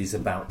exactly what he's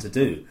about to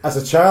do. As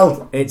a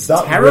child, it's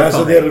that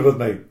terrifying. Resonated with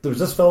me. There was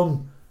this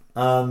film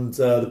and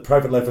The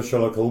Private Life of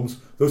Sherlock Holmes.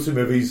 Those 2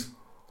 movies,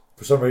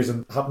 for some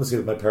reason, happened to see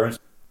with my parents.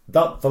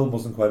 That film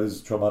wasn't quite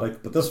as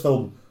traumatic, but this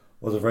film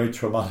was a very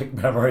traumatic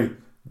memory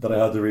that I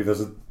had to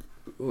revisit.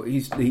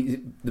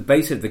 The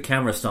base of the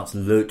camera starts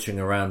lurching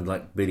around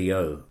like Billy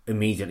O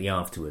immediately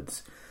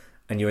afterwards.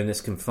 and you're in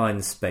this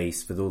confined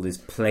space with all this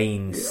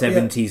plain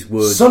 70s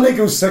wood. Suddenly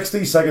goes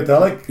 60s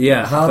psychedelic.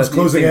 Yeah, hands but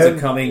closing things in. are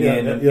coming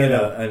in, and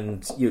yeah.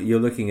 and you're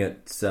looking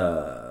at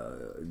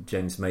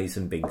James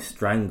Mason being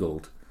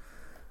strangled.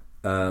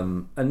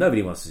 And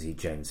nobody wants to see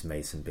James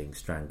Mason being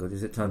strangled.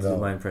 Is it time to do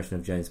my impression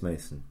of James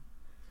Mason?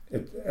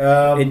 It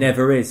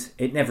never is.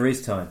 It never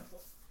is time.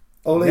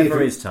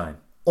 Never is time.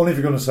 Only if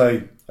you're going to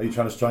say, "Are you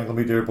trying to strangle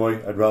me, dear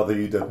boy?" I'd rather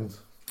you didn't.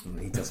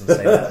 He doesn't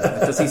say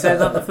that. Does he say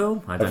that in the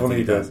film? I don't think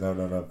he does. No.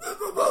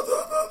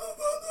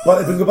 Well,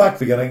 if we go back to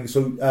the beginning,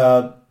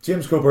 so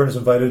James Coburn has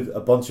invited a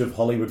bunch of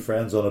Hollywood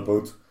friends on a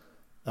boat,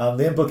 and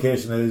the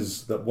implication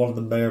is that one of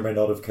them may or may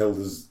not have killed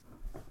his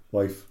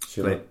wife,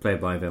 Sheila.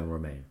 Played by Velma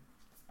Romain.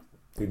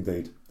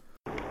 Indeed.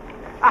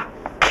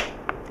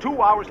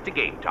 2 hours to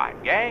game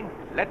time, gang.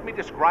 Let me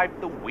describe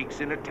the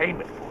week's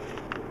entertainment for you.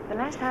 The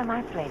last time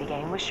I played a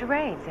game was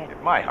charades.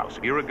 At my house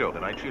a year ago, the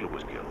night Sheila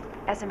was killed.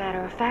 As a matter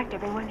of fact,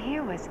 everyone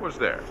here was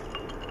there.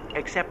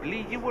 Except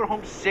Lee, you were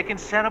homesick in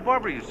Santa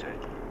Barbara, you said.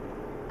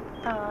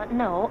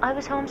 No, I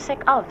was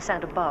homesick of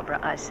Santa Barbara,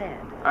 I said.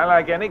 I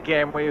like any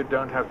game where you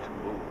don't have to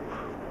move.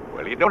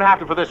 Well, you don't have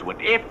to for this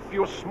one, if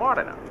you're smart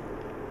enough.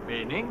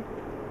 Meaning?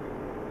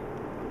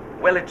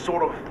 Well, it's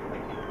sort of...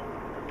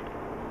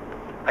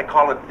 I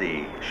call it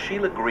the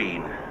Sheila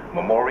Green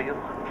Memorial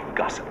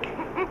Gossip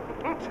Game.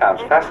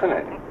 Sounds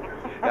fascinating.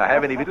 I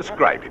haven't even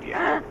described it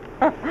yet.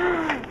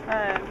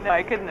 No,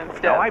 I couldn't have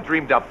stopped. Now, I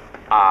dreamed up...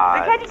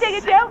 Can't you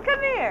take a joke?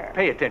 Come here.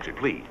 Pay attention,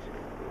 please.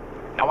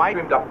 Now, I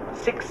dreamed up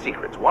 6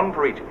 secrets, one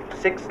for each of you.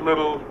 6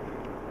 little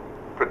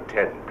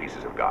pretend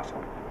pieces of gossip.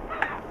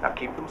 Now,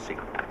 keep them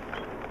secret.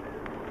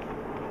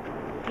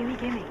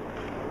 Gimme.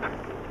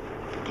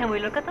 Can we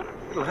look at them?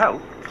 It'll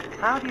help.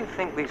 How do you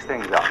think these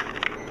things are?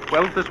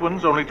 Well, this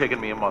one's only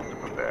taken me a month to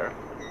prepare,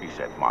 he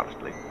said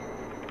modestly.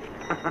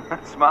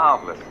 It's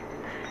marvelous.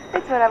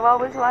 It's what I've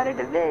always wanted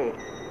to be.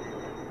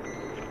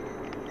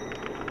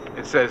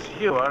 It says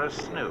you are a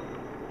snoop.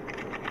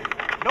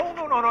 No.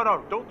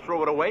 Don't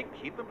throw it away.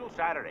 Keep them till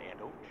Saturday and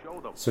don't show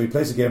them. So he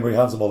plays a game where he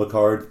hands them all a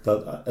card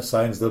that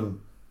assigns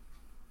them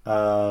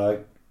a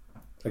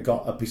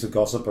piece of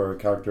gossip or a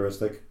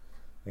characteristic,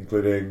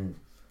 including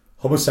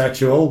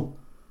homosexual,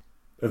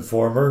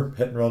 informer,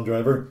 hit and run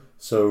driver.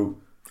 So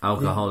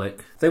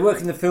alcoholic. They work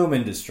in the film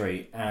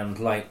industry, and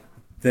like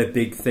their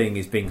big thing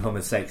is being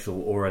homosexual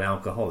or an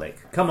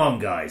alcoholic. Come on,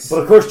 guys.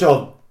 But of course,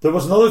 John, there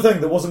was another thing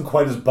that wasn't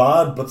quite as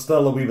bad, but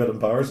still a wee bit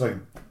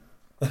embarrassing.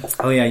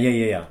 Oh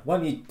yeah.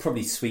 One you'd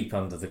probably sweep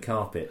under the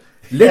carpet.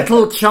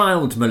 Little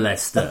child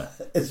molester.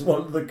 It's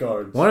one of the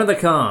cards. One of the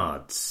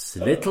cards.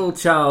 Little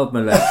child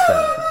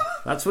molester.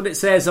 That's what it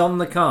says on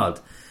the card.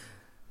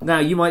 Now,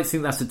 you might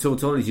think that's a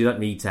tautology. You don't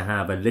need to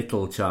have a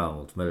little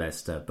child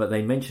molester, but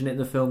they mention it in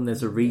the film.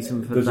 There's a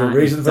reason for that. There's a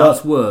reason it for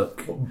does that.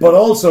 work. But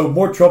also,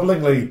 more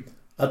troublingly,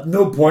 at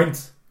no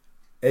point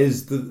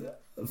is the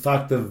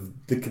fact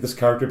of this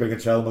character being a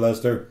child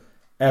molester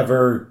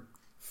ever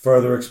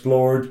further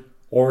explored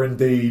or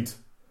indeed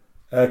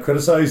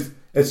criticised.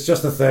 It's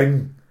just a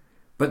thing.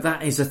 But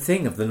that is a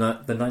thing of the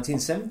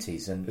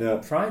 1970s,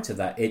 and prior to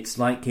that, it's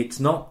like it's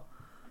not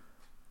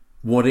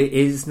what it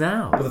is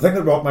now. But the thing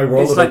that rocked my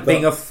world, it's like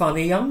being a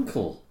funny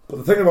uncle. But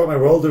the thing about my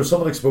world, there's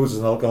someone exposed as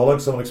an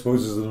alcoholic, someone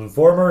exposed as an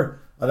informer,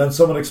 and then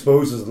someone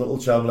exposed as a little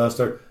child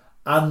molester.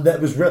 And it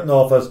was written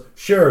off as,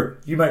 sure,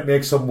 you might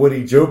make some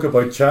witty joke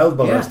about child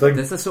molesting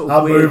there's a sort and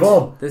of weird, move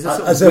on. There's a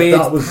sort as of weird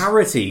that was,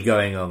 parity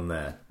going on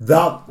there.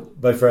 That,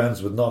 my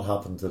friends, would not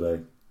happen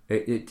today.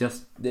 It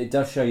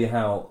does show you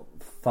how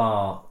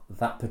far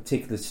that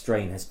particular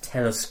strain has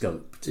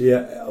telescoped.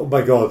 Yeah, oh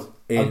my God.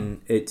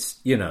 And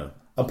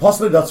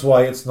possibly that's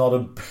why it's not a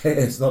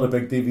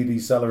big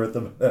DVD seller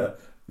at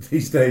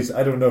these days.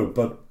 I don't know,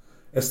 but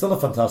it's still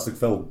a fantastic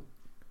film.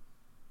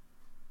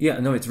 Yeah,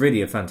 no, it's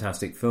really a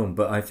fantastic film,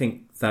 but I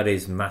think that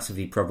is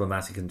massively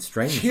problematic and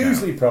strange.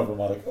 Hugely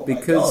problematic. Oh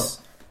because,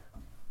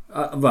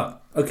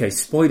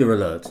 spoiler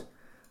alert.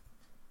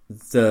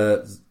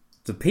 The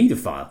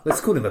paedophile, let's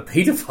call him a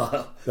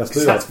paedophile,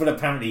 that's what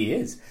apparently he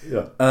is.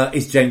 Yeah.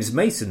 Is James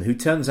Mason, who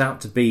turns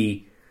out to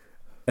be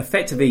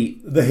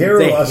effectively the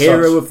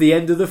hero of the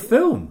end of the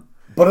film.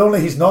 But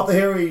only he's not the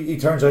hero. He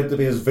turns out to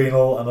be as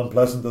venal and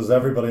unpleasant as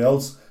everybody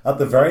else at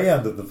the very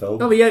end of the film.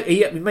 No,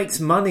 he makes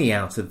money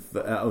out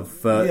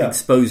of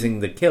exposing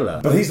the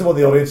killer. But he's the one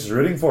the audience is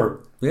rooting for.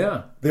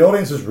 Yeah. The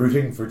audience is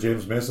rooting for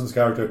James Mason's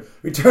character,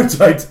 who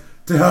turns out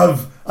to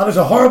have... And there's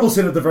a horrible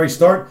scene at the very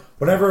start,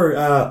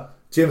 whenever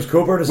James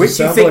Coburn is which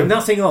assembling... you think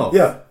nothing of.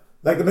 Yeah.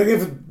 Like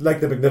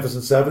the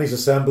Magnificent Seven, he's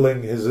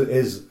assembling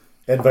his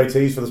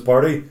invitees for this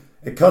party.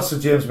 It cuts to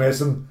James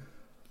Mason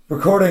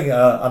recording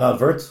an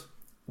advert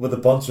with a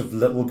bunch of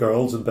little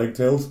girls in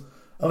pigtails, and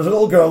there's a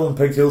little girl in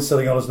pigtails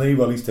sitting on his knee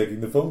while he's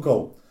taking the phone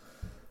call.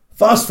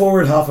 Fast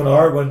forward half an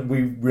hour when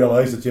we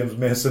realise that James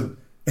Mason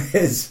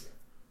is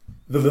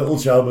the little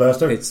child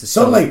molester.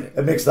 Suddenly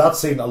it makes that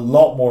scene a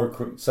lot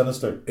more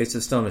sinister. It's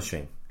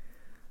astonishing.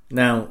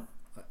 Now,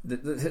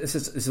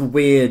 it's a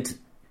weird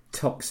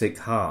toxic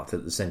heart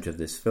at the centre of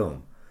this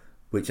film,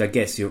 which I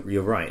guess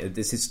you're right.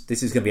 This is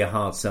going to be a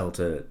hard sell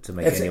to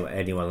make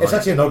anyone like. It's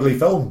actually an ugly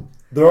film.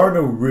 There are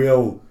no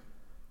real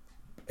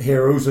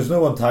heroes. There's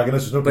no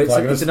antagonist. There's no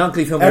protagonist. It's an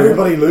ugly film.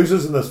 Everybody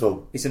loses in this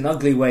film. It's an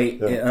ugly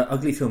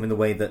ugly film in the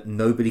way that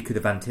nobody could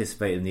have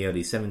anticipated in the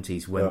early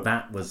 70s when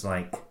that was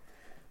like,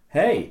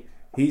 hey,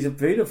 he's a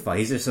paedophile.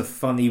 He's just a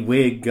funny,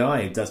 weird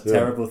guy who does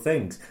terrible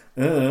things.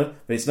 But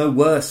it's no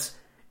worse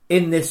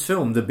in this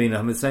film than being a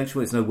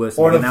homosexual. It's no worse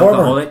than being an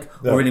alcoholic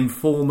or an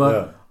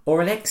informer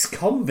or an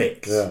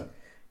ex-convict. Yeah.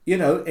 You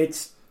know,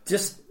 it's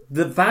just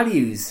the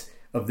values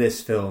of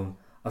this film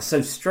are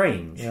so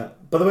strange. Yeah.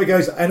 By the way,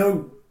 guys, I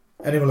know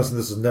anyone listening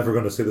to this is never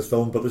going to see this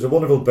film, but there's a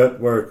wonderful bit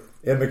where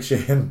Ian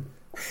McShane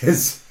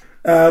is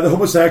the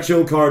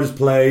homosexual card is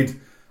played,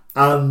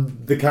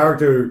 and the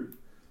character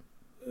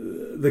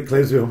that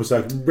claims to be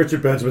homosexual,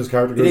 Richard Benjamin's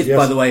character, goes, it is,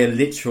 by the way, a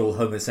literal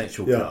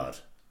homosexual card.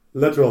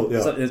 Literal,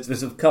 yeah. So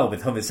there's a card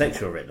with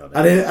homosexual written on it.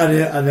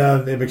 And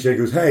then Ian McShane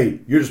goes, hey,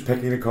 you're just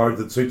picking a card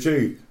that suits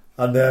you.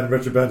 And then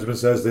Richard Benjamin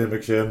says to Ian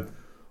McShane,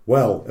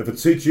 well, if it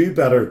suits you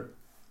better.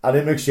 And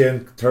Ian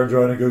McShane turns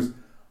around and goes,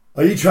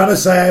 are you trying to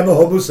say I'm a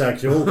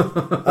homosexual?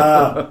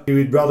 He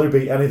would rather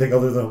be anything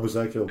other than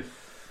homosexual.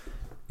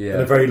 Yeah.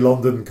 In a very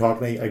London,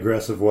 Cockney,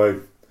 aggressive way.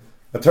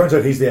 It turns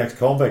out he's the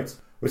ex-convict,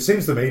 which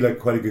seems to me like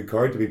quite a good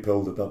card to be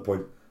pulled at that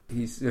point.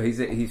 He's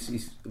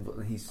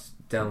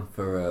down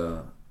for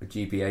a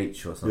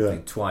GBH or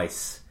something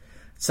twice.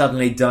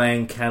 Suddenly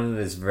Diane Cannon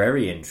is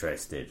very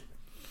interested.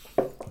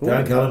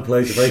 Diane Cannon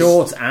plays a very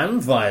short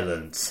and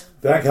violent.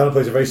 Diane Cannon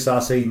plays a very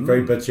sassy,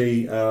 very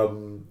bitchy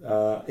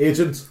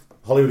agent,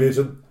 Hollywood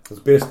agent.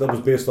 That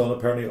was based on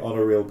apparently on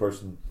a real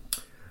person.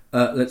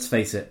 Let's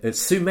face it, it's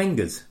Sue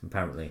Mengers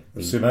apparently,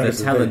 the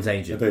talent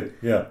agent. Indeed,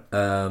 yeah.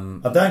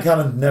 And Diane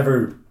Cannon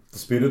never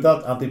disputed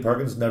that. Anthony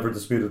Perkins never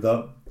disputed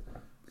that.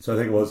 So I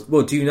think it was.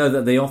 Well, do you know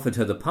that they offered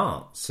her the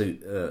part, Sue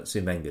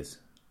Mengers?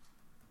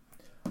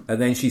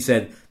 And then she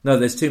said, no,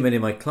 there's too many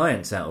of my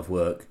clients out of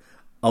work.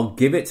 I'll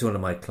give it to one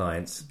of my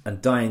clients.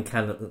 And Diane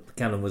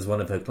Cannon was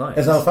one of her clients.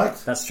 Is that a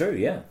fact? That's true,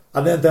 yeah.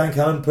 And then Diane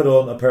Cannon put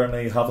on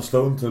apparently half a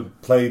stone to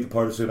play the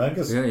part of Sue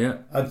Mengers. Yeah.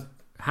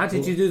 How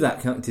did you do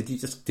that? Did you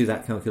just do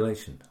that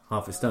calculation?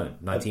 Half a stone,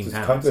 £19.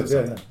 Counted,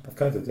 yeah. I've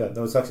counted, yeah.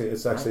 No, it's actually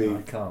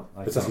I can't.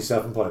 It's actually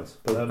 £7.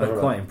 But I'm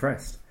quite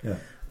impressed. Yeah.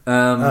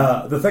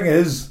 The thing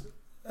is,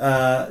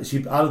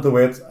 she added the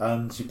weight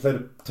and she played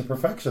it to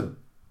perfection.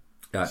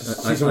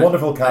 She's a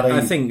wonderful caddy.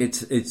 I think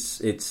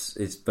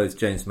it's both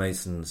James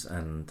Mason's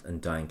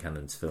and Diane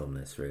Cannon's film.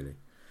 This really,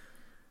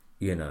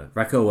 you know,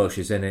 Raquel Welch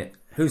is in it.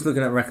 Who's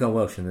looking at Raquel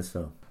Welch in this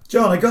film?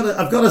 John, I've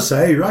got to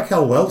say,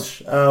 Raquel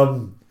Welch.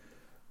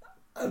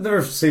 I've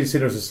never seen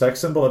her as a sex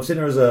symbol. I've seen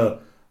her as a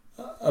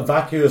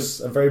vacuous,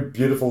 a very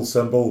beautiful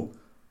symbol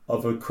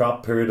of a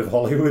crap period of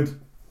Hollywood.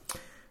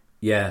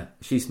 Yeah,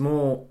 she's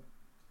more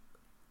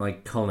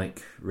iconic,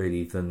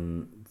 really,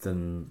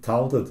 than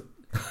talented.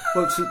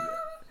 Well,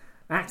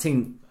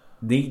 acting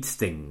needs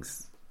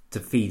things to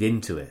feed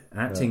into it.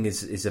 Acting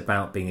is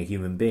about being a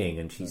human being,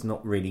 and she's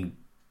not really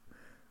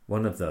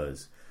one of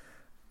those.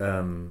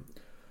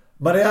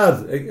 Might I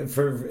add, in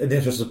the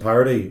interest of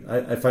parody,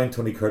 I find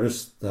Tony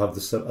Curtis to have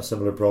a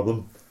similar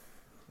problem.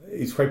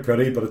 He's quite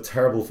pretty, but a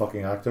terrible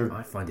fucking actor.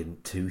 I find him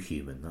too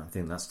human. I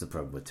think that's the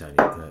problem with Tony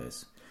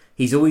Curtis.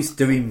 He's always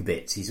doing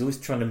bits. He's always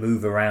trying to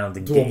move around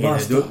and get in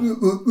and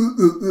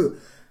do.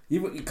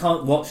 You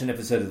can't watch an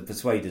episode of The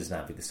Persuaders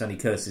now because Tony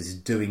Curtis is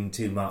doing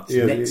too much.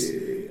 Next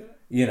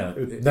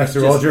to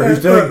Roger,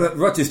 who's doing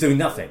Roger's doing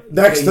nothing.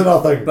 Next to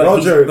nothing.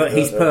 But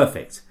he's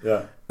perfect.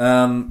 Yeah.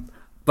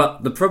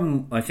 But the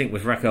problem I think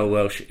with Raquel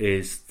Welch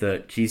is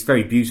that she's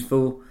very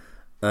beautiful,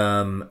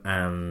 but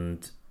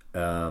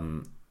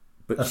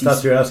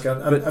statuesque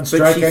and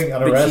striking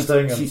and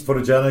arresting and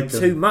photogenic.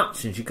 Too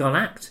much, and she can't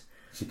act.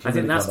 I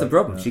think that's the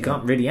problem. She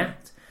can't really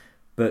act.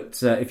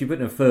 But if you put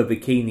in a fur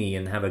bikini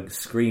and have a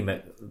scream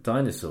at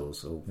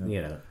dinosaurs, or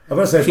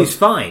she's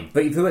fine.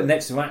 But if you put it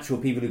next to actual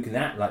people who can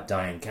act, like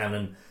Diane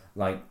Cannon,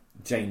 like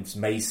James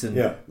Mason,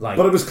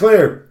 but it was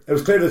clear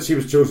that she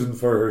was chosen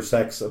for her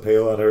sex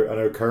appeal and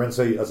her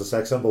currency as a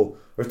sex symbol,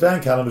 whereas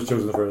Diane Cannon was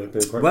chosen for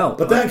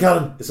but Diane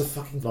Cannon is a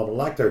fucking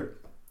phenomenal actor.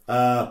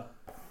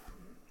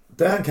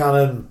 Diane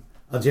Cannon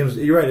and James,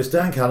 you're right, it's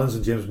Diane Cannon's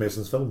and James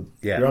Mason's film.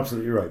 Yeah. You're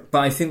absolutely right.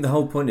 But I think the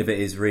whole point of it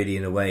is really,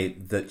 in a way,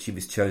 that she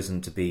was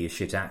chosen to be a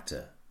shit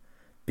actor.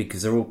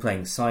 Because they're all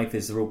playing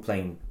ciphers, they're all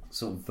playing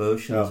sort of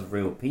versions of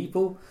real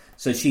people.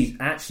 So she's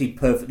actually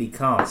perfectly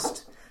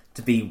cast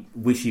to be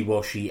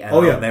wishy-washy and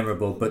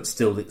unmemorable, but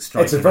still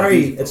striking. It's a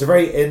very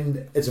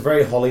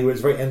Hollywood, it's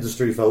a very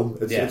industry film.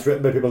 It's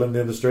written by people in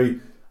the industry,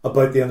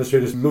 about the industry.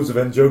 There's loads of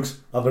in-jokes.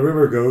 And the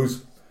rumour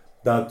goes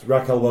that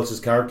Raquel Welch's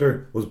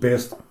character was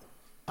based,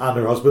 and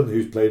her husband,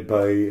 who's played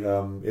by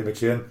Ian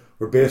McShane,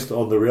 were based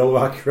on the real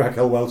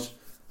Raquel Welch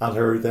and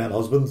her then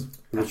husband,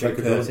 Patrick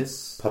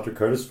Curtis. Patrick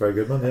Curtis, very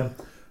good man, yeah.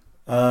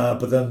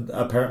 But then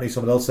apparently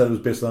someone else said it was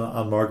based on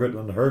Anne Margaret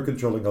and her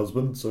controlling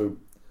husband. So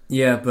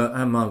yeah, but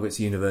Anne Margaret's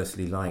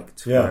universally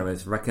liked,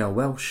 whereas Raquel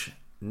Welch,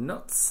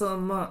 not so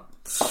much.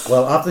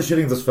 Well, after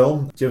shooting this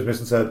film, James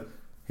Mason said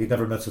he'd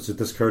never met such a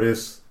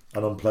discourteous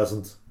and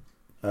unpleasant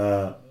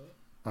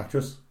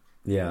actress.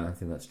 Yeah, I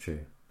think that's true.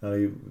 And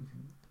he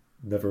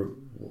never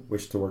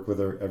wished to work with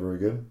her ever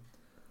again.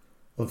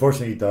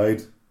 Unfortunately, he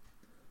died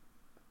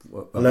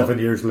 11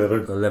 years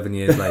later. 11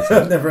 years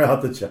later. Never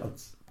had the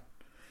chance.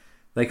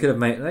 They could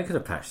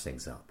have patched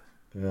things up.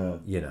 Yeah.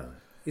 You know.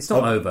 It's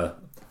not over.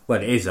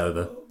 Well, it is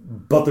over.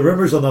 But the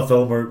rumours on that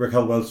film were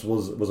Raquel Welch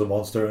was a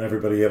monster and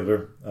everybody hated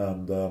her.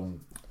 And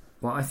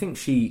well, I think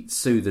she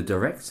sued the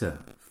director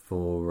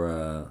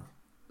for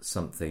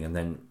something and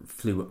then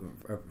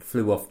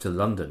flew off to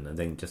London and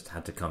then just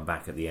had to come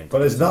back at the end.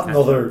 But is that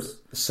another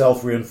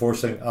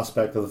self-reinforcing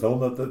aspect of the film?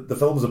 That the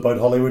film is about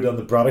Hollywood and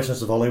the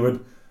Britishness of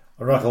Hollywood,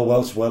 and Raquel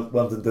Welch went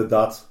and did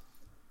that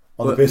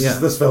on the basis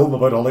of this film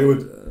about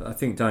Hollywood. I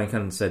think Diane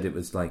Cannon said it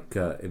was like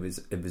it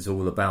was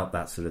all about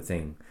that sort of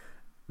thing.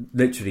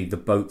 Literally, the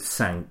boat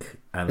sank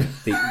and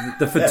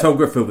the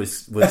photographer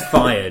was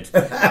fired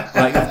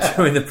like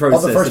during the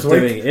process of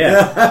doing it.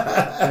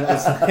 Yeah, and it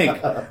was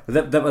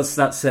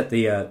like that set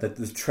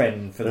the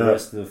trend for the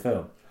rest of the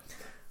film.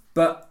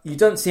 But you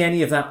don't see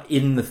any of that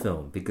in the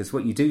film, because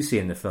what you do see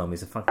in the film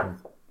is a fucking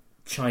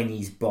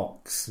Chinese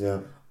box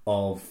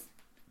of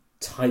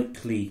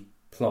tightly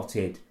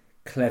plotted,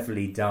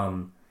 cleverly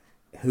done,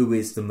 who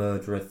is the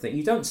murderer thing.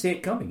 You don't see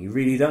it coming. You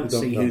really don't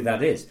see who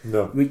that is.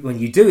 No. When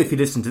you do, if you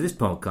listen to this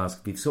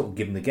podcast, we've sort of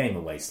given the game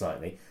away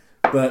slightly.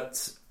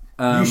 But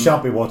you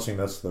shan't be watching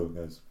this, though,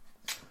 guys.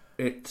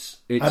 It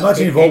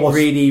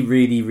really,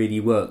 really, really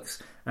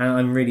works. And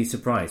I'm really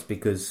surprised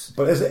because...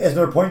 But is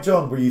there a point,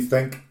 John, where you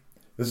think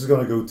this is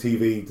going to go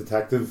TV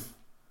detective?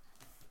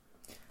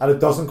 And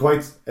it doesn't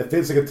quite... It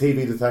feels like a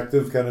TV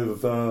detective kind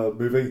of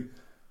movie.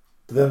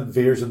 But then it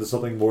veers into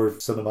something more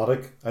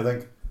cinematic, I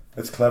think.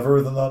 It's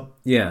cleverer than that.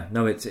 Yeah,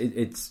 no,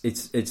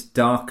 it's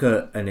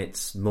darker and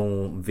it's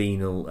more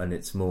venal and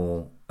it's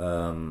more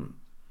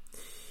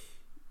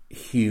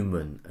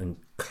human and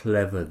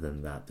clever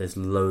than that. There's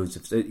loads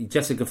of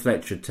Jessica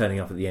Fletcher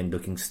turning up at the end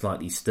looking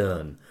slightly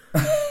stern,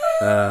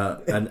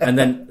 and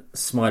then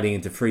smiling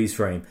into freeze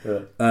frame.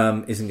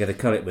 Isn't going to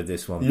cut it with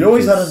this one. You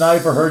always had an eye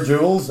for her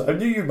jewels. I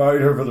knew you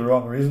married her for the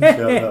wrong reasons.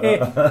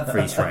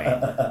 Freeze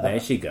frame. There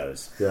she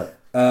goes. Yeah.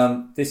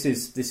 This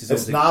is.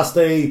 It's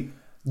nasty.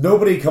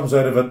 Nobody comes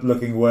out of it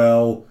looking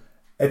well.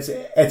 It's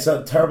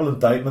a terrible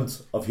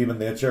indictment of human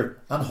nature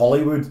and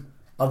Hollywood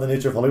and the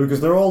nature of Hollywood, because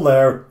they're all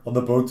there on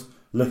the boat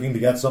looking to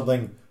get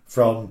something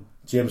from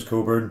James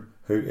Coburn,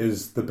 who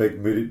is the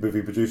big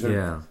movie producer.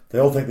 Yeah. They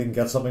all think they can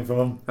get something from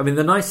him. I mean,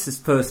 the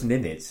nicest person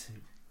in it,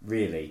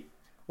 really.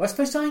 Well, I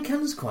suppose Diane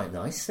Cannon's quite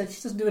nice. She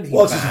doesn't do anything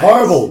bad. She's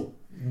horrible.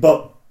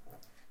 But,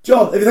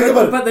 John, if you think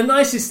about it... But the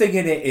nicest thing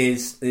in it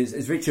is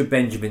Richard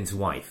Benjamin's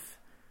wife.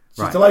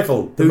 She's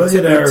delightful. The who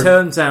millionaire,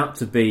 turns out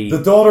to be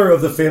the daughter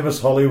of the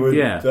famous Hollywood.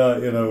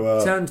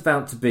 Turns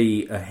out to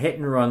be a hit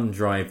and run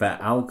driver,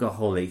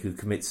 alcoholic who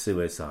commits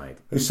suicide.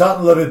 Who sat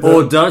in Olivia?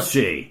 Or does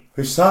she?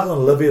 Who sat in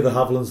Olivia de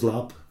Havilland's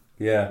lap?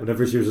 Yeah.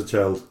 Whenever she was a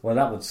child. Well,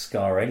 that would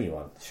scar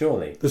anyone,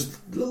 surely. There's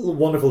little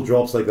wonderful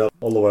drops like that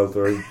all the way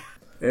through.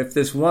 If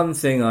there's one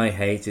thing I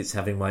hate, it's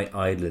having my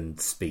island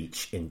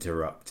speech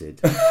interrupted.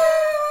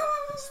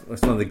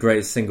 It's one of the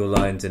greatest single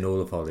lines in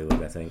all of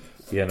Hollywood, I think.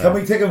 You know? Can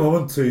we take a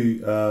moment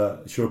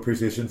to show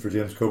appreciation for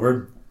James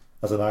Coburn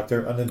as an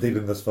actor, and indeed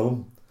in this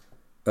film?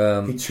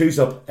 He chews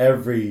up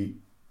every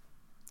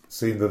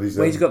scene that he's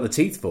in. Well, he's got the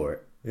teeth for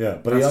it. Yeah,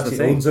 but he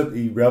actually owns it.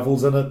 He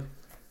revels in it.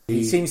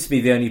 He seems to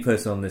be the only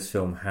person on this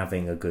film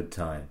having a good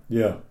time.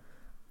 Yeah.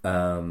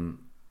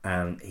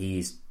 And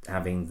he's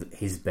having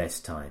his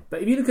best time.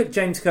 But if you look at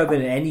James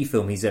Coburn in any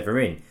film he's ever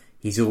in,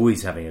 he's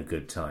always having a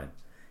good time.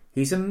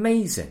 He's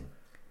amazing.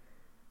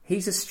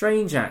 He's a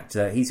strange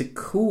actor. He's just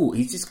cool.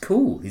 He's a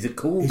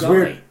cool guy.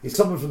 Weird. He's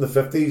someone from the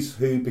 50s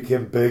who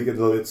became big in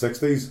the late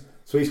 60s.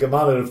 So he's a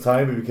man out of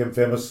time who became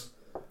famous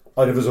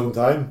out of his own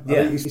time.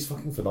 Yeah. He's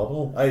fucking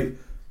phenomenal.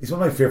 He's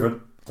one of my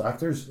favourite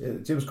actors.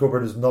 James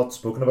Coburn is not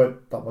spoken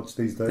about that much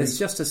these days. There's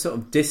just a sort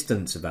of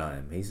distance about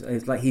him.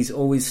 He's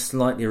always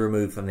slightly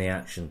removed from the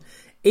action.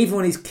 Even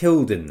when he's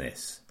killed in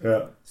this.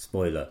 Yeah.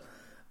 Spoiler.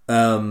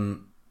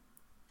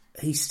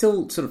 He's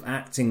still sort of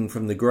acting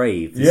from the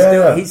grave.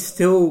 He's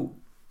still...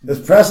 His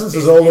presence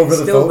is all over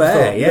the film. Still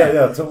there,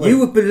 yeah, totally. You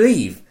would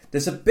believe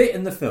there's a bit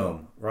in the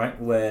film,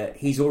 right, where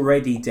he's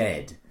already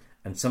dead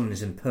and someone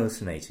is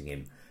impersonating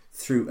him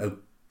through a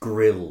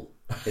grill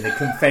in a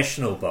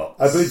confessional box.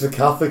 I believe the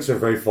Catholics are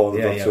very fond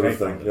of that sort of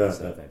thing.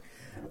 Yeah.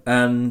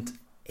 And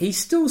he's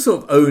still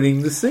sort of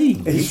owning the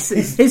scene.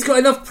 He's got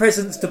enough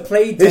presence to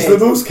play dead. He's the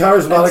most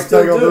charismatic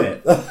thing on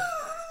it.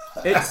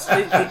 It's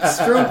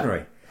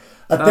extraordinary.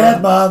 A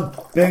dead man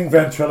being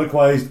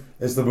ventriloquized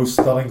is the most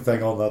stunning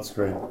thing on that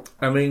screen.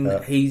 I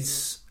mean,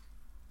 he's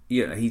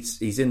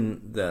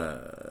in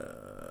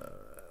the...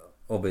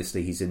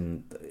 Obviously, he's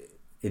in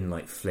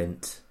like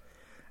Flint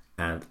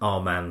and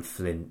Our Man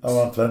Flint.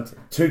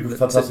 Two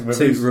fantastic movies.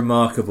 Two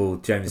remarkable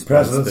James Bond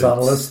President's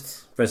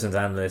Analyst. President's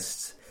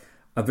Analyst.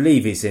 I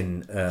believe he's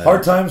in...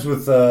 Hard Times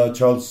with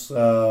Charles...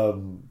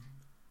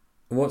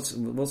 What's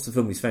the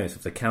film he's famous for?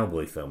 The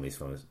cowboy film he's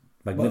famous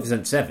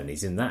Magnificent Seven.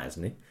 He's in that,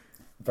 isn't he?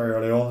 Very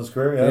early on in his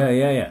career,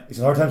 Yeah. He's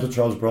in Hard Times with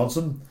Charles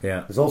Bronson.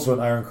 Yeah. He's also in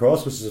Iron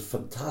Cross, which is a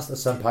fantastic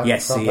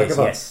Yes, he is,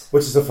 yes.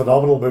 which is a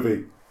phenomenal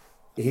movie.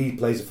 He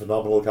plays a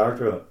phenomenal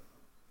character in it.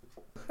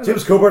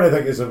 James Coburn, I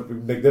think, is a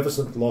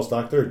magnificent lost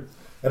actor.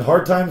 In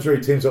Hard Times, where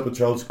he teams up with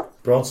Charles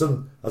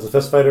Bronson as a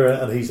fist fighter,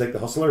 and he's like the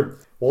hustler.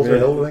 Walter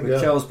Hill, I think.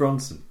 With Charles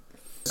Bronson.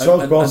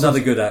 Charles Bronson, another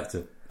good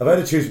actor. If I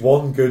had to choose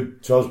one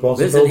good Charles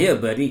Bronson Listen film, here,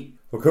 buddy.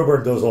 well,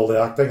 Coburn does all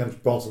the acting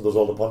and Bronson does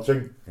all the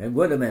punching. And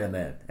what a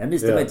man. And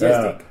Mr.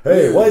 Majestic.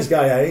 Hey, wise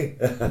guy, eh?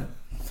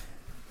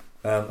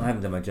 I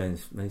haven't done my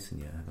James Mason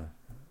yet, have I?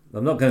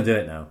 I'm not going to do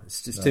it now.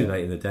 It's just too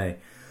late in the day.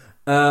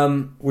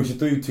 We should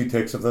do 2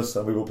 takes of this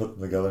and we will put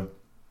them together.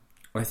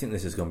 I think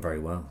this has gone very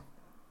well.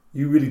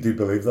 You really do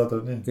believe that,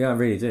 don't you? Yeah, I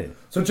really do.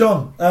 So,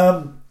 John,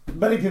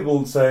 many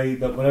people say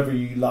that whenever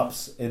you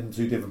lapse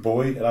into David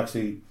Bowie,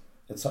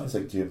 it sounds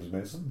like James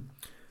Mason.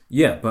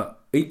 Yeah,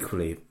 but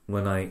equally,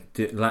 when I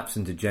lapse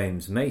into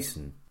James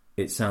Mason,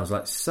 it sounds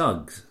like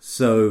Suggs.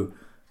 So,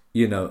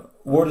 you know...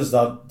 Where does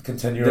that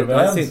continuum end?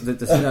 I think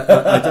that...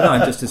 I don't know,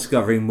 I'm just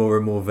discovering more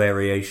and more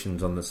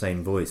variations on the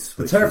same voice.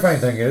 The terrifying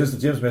thing is that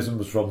James Mason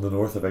was from the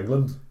north of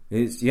England.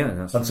 And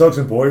Suggs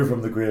and Bowie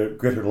from the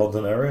greater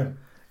London area.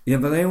 Yeah,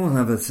 but they all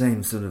have the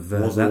same sort of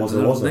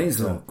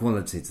nasal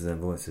quality to their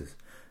voices.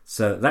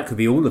 So that could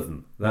be all of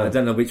them. I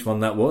don't know which one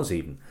that was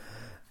even.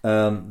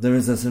 There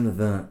is a sort of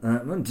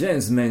I'm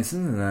James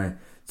Mason and I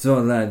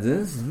talk like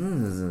this.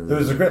 There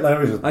was a great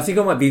line. I think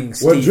I might be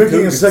Steve when drinking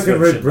Coogan's a second-rate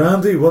version.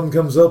 brandy, one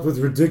comes up with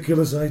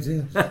ridiculous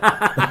ideas.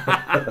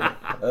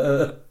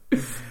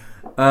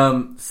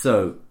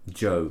 So,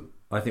 Joe,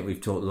 I think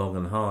we've talked long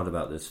and hard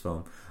about this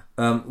film.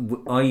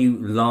 Are you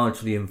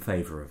largely in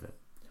favour of it?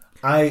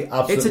 I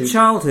absolutely... It's a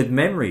childhood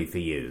memory for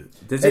you.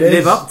 Does it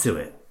live up to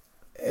it?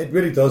 It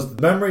really does.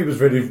 The memory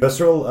was really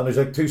visceral, and there's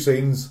like 2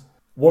 scenes.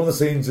 One of the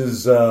scenes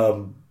is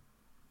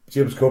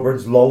James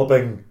Coburn's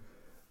lolloping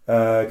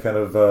kind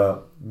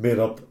of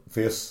made-up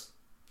face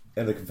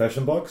in the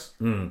confession box.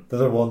 The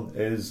other one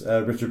is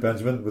Richard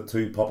Benjamin with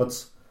 2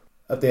 puppets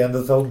at the end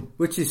of the film.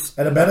 Which is...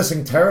 in a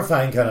menacing,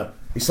 terrifying kind of...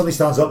 He suddenly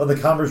stands up and the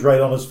camera's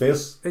right on his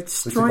face. It's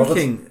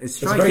striking. It's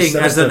striking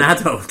as an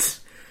adult.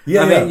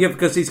 Yeah, I mean,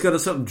 because he's got a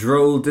sort of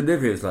droll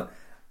delivery. It's like,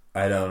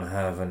 I don't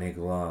have any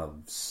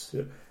gloves.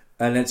 Yeah.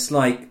 And it's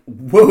like,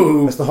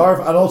 whoa. It's the horror,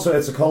 and also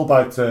it's a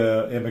callback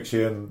to Ian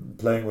McShane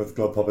playing with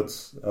glove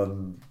puppets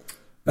and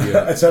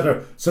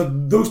etc. So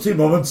those 2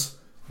 moments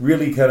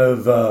really kind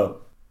of,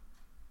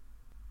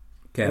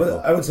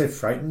 well, I would say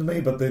frightened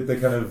me, but they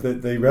kind of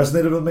they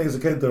resonated with me as a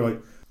kid. They're like,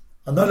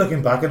 I'm now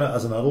looking back on it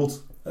as an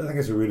adult. I think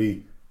it's a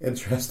really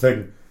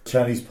interesting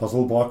Chinese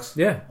puzzle box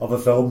of a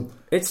film.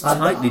 It's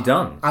tightly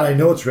done. And I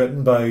know it's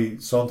written by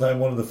Sondheim,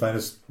 one of the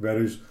finest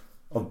writers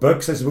of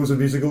books, I suppose, of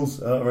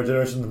musicals of our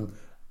generation.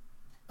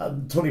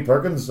 And Tony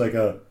Perkins, like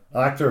an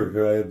actor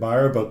who I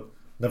admire but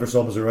never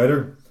saw him as a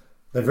writer.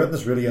 They've written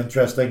this really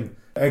interesting,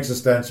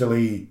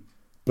 existentially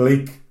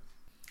bleak,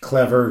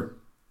 clever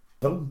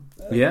film.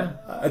 Yeah.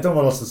 I don't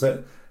know what else to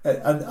say.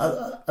 And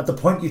at the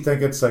point you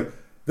think it's like,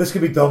 this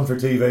could be done for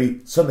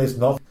TV, suddenly it's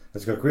not.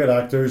 It's got great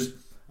actors,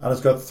 and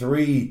it's got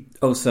 3...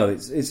 Also,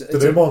 it's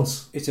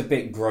a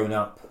bit grown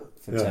up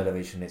for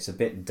television. It's a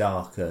bit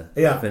darker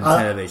than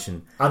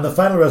television. And the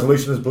final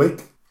resolution is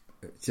bleak.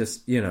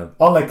 Just, you know...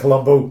 unlike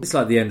Columbo. It's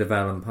like the end of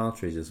Alan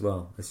Partridge as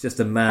well. It's just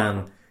a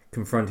man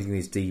confronting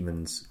these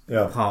demons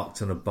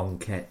parked on a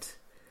banquette.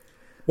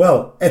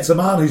 Well, it's a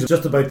man who's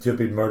just about to have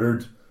been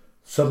murdered,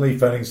 suddenly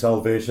finding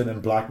salvation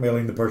and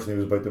blackmailing the person who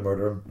was about to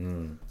murder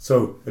him.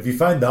 So, if you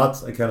find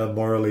that a kind of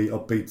morally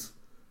upbeat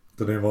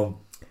denouement...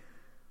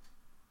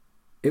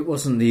 It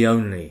wasn't the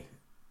only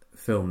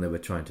film they were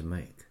trying to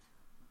make.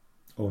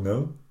 Oh,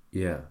 no?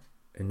 Yeah.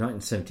 In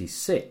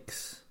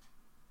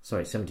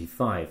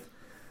 1975...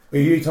 Are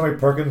you talking about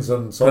Perkins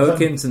and Sondheim?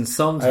 Perkins and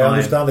Sondheim. I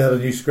understand they had a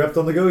new script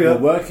on the go, yeah?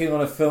 We're working on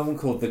a film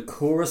called The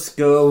Chorus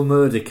Girl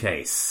Murder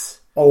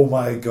Case. Oh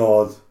my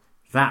God.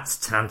 That's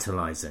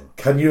tantalising.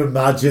 Can you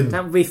imagine?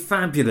 That would be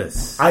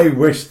fabulous. I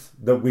wished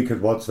that we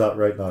could watch that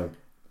right now.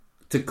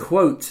 To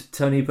quote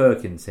Tony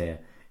Perkins here,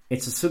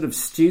 it's a sort of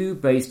stew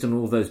based on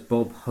all those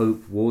Bob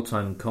Hope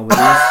wartime comedies.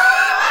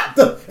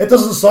 It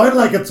doesn't sound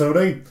like it,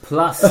 Tony.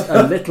 Plus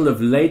a little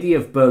of Lady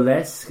of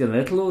Burlesque and a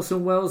little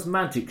Orson Welles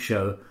magic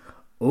show,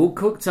 all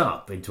cooked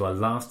up into a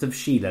Last of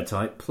Sheila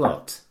type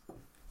plot.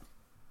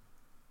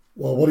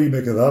 Well, what do you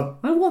make of that?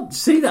 I want to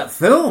see that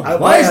film.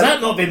 Why has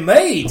that not been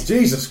made?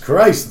 Jesus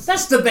Christ.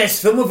 That's the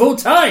best film of all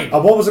time.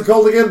 And what was it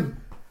called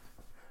again?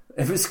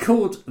 It was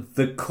called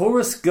The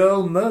Chorus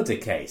Girl Murder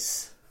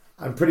Case.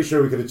 I'm pretty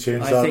sure we could have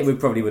changed that. I think we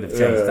probably would have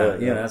changed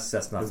that. Yeah,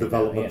 that's nothing.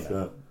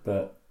 Development,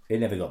 But it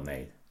never got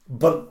made.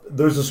 But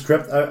there's a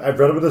script, I've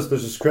read about this,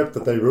 there's a script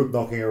that they wrote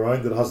knocking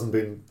around that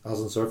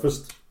hasn't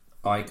surfaced.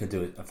 I could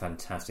do a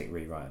fantastic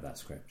rewrite of that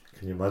script.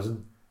 Can you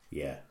imagine?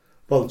 Yeah.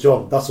 Well,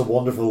 John, that's a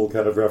wonderful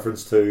kind of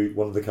reference to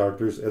one of the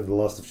characters in The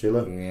Last of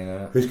Sheila.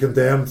 Yeah. Who's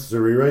condemned to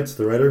rewrites,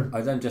 the writer.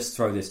 I don't just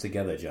throw this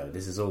together, Joe.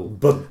 This is all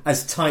but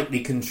as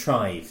tightly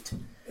contrived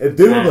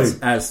Indubitably.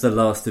 As the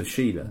last of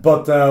Sheila.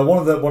 But one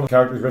of the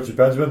characters, Richard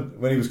Benjamin,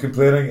 when he was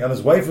complaining, and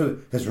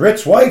his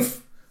rich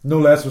wife, no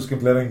less, was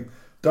complaining,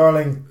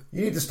 "Darling,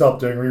 you need to stop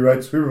doing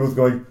rewrites." We were both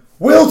going,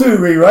 "We'll do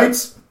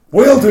rewrites.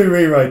 We'll do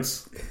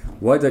rewrites."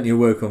 Why don't you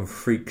work on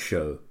Freak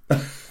Show?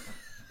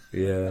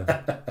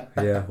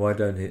 Yeah. Why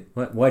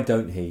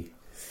don't he?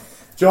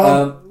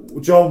 John,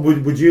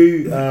 would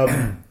you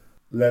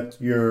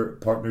let your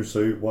partner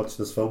Sue watch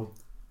this film?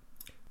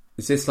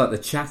 Is this like the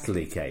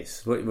Chatterley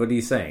case? What are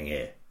you saying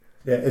here?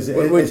 Yeah,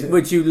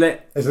 would you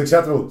let? Is it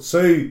acceptable?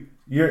 Sue,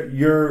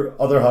 your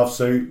other half,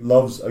 Sue,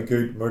 loves a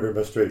good murder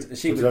mystery.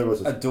 She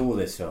would adore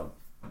this film.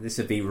 This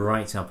would be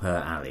right up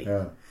her alley.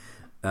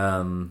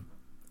 Yeah.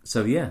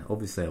 So yeah,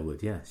 obviously I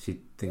would. Yeah, she'd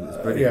think it was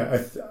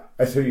brilliant.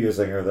 I threw you a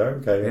zinger there.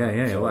 Okay.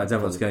 Yeah. So Well, I don't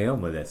know what's going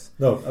on with this.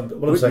 No,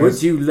 what I'm saying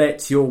would you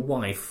let your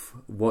wife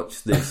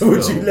watch this film?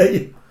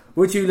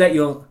 Would you let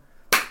your...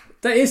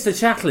 That is the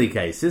Chatterley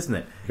case, isn't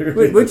it?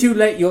 Would you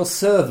let your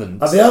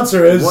servant and the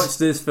answer is, watch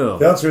this film?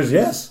 The answer is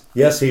yes.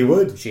 Yes, he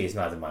would. She is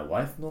neither my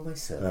wife nor my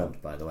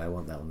servant, by the way. I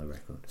want that on the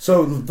record.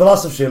 So, The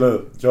Last of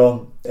Sheila,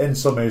 John, in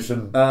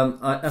summation,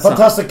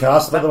 fantastic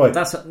cast, by the way.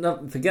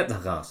 Forget the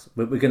cast.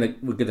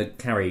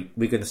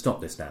 We're gonna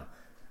stop this now.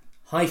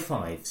 High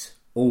fives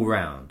all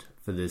round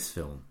for this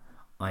film.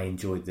 I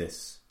enjoyed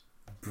this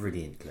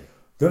brilliantly.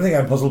 The only thing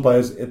I'm puzzled by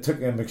is it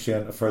took Ian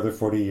McShane a further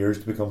 40 years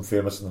to become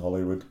famous in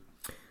Hollywood.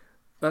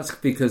 That's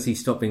because he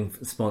stopped being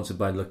sponsored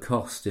by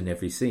Lacoste in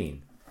every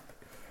scene.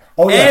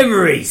 Oh, yeah.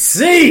 Every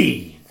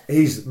scene!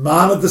 He's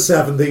man of the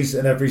 70s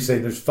in every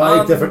scene. There's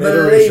 5 different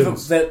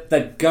iterations.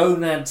 The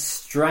gonad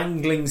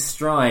strangling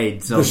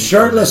strides. The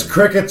shirtless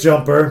cricket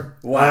jumper.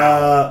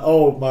 Wow.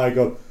 Oh my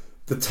God.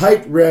 The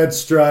tight red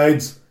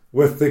strides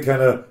with the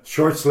kind of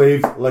short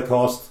sleeve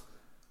Lacoste.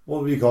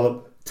 What would you call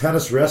it?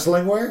 Tennis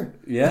wrestling wear?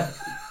 Yeah.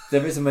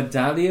 There is a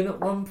medallion at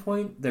one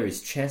point. There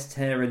is chest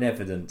hair in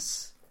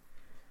evidence.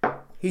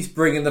 He's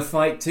bringing the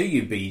fight to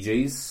you, Bee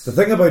Gees. The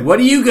thing about... What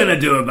are you going to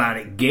do about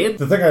it, Gib?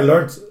 The thing I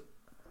learnt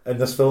in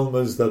this film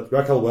is that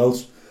Raquel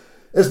Welch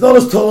is not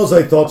as tall as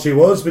I thought she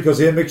was, because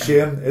Ian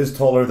McShane is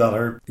taller than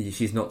her.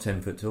 She's not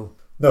 10 foot tall.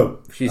 No.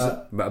 She's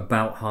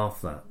about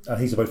half that. And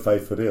he's about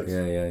 5'8".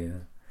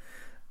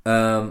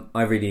 Yeah.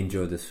 I really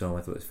enjoyed this film. I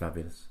thought it was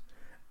fabulous.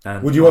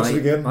 And would you watch it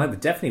again? I would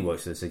definitely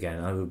watch this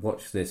again. I would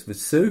watch this with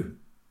Sue.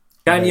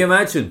 Can you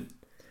imagine?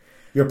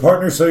 Your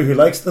partner Sue, who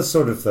likes this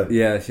sort of thing.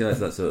 Yeah, she likes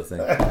that sort of thing.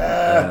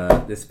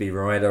 This would be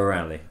right or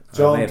rally.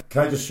 John,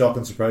 can I just shock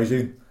and surprise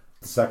you?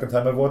 The second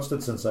time I've watched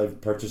it since I've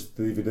purchased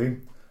the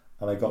DVD,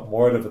 and I got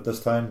more out of it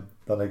this time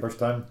than the first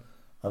time,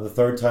 and the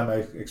third time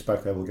I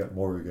expect I will get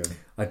more again.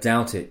 I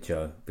doubt it,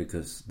 Joe,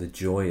 because the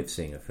joy of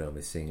seeing a film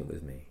is seeing it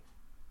with me.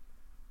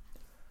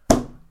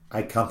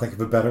 I can't think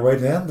of a better way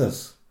to end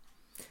this.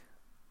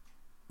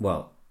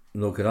 Well,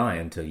 nor could I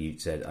until you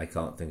said I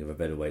can't think of a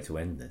better way to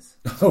end this.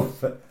 Oh,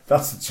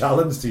 that's a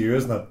challenge to you,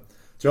 isn't it?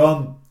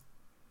 John,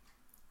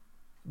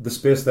 the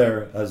space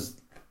there has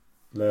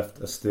left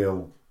a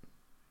stale...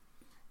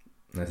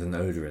 There's an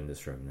odour in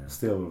this room now.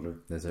 Stale odour.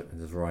 There's a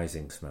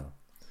rising smell.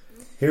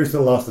 Here's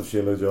The Last of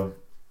Sheila, John.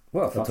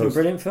 Well, fucking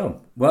brilliant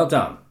film. Well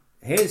done.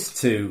 Here's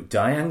to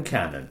Dyan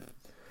Cannon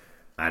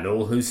and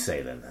all who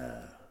sail in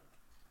her.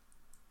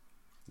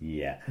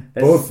 Yeah.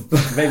 Both.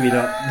 Maybe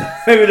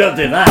not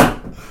do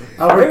that.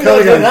 And we're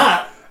cutting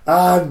that.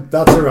 And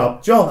that's a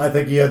wrap. John, I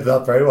think you did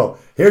that very well.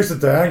 Here's the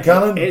Dyan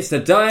Cannon. It's the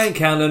Dyan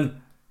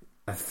Cannon,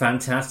 a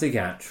fantastic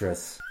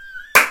actress.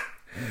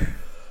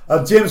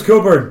 And James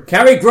Coburn.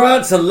 Cary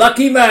Grant's a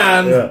lucky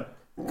man. Yeah.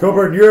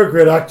 Coburn, you're a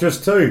great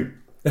actress too.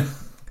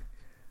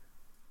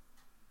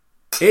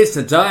 It's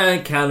the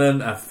Dyan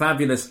Cannon, a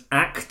fabulous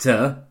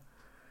actor.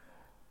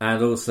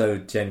 And also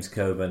James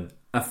Coburn,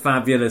 a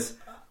fabulous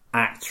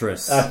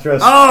actress.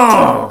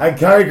 Oh! And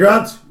Cary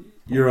Grant,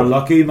 you're a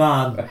lucky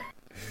man.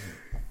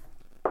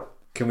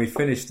 Can we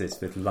finish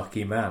this with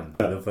lucky man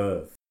with a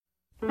verb?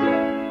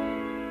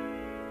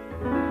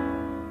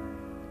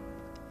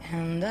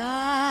 And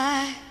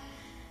I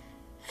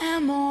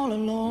am all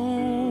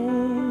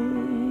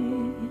alone.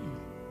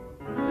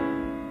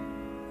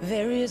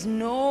 There is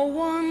no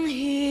one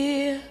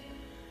here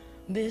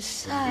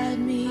beside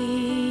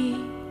me,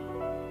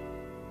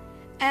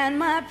 and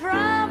my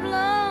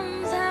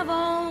problems have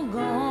all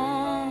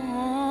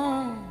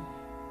gone.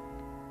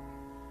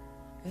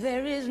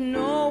 There is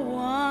no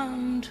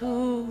one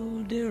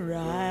to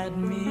deride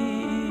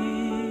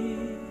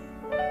me,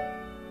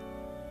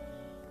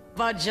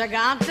 but you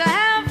got to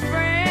have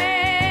friends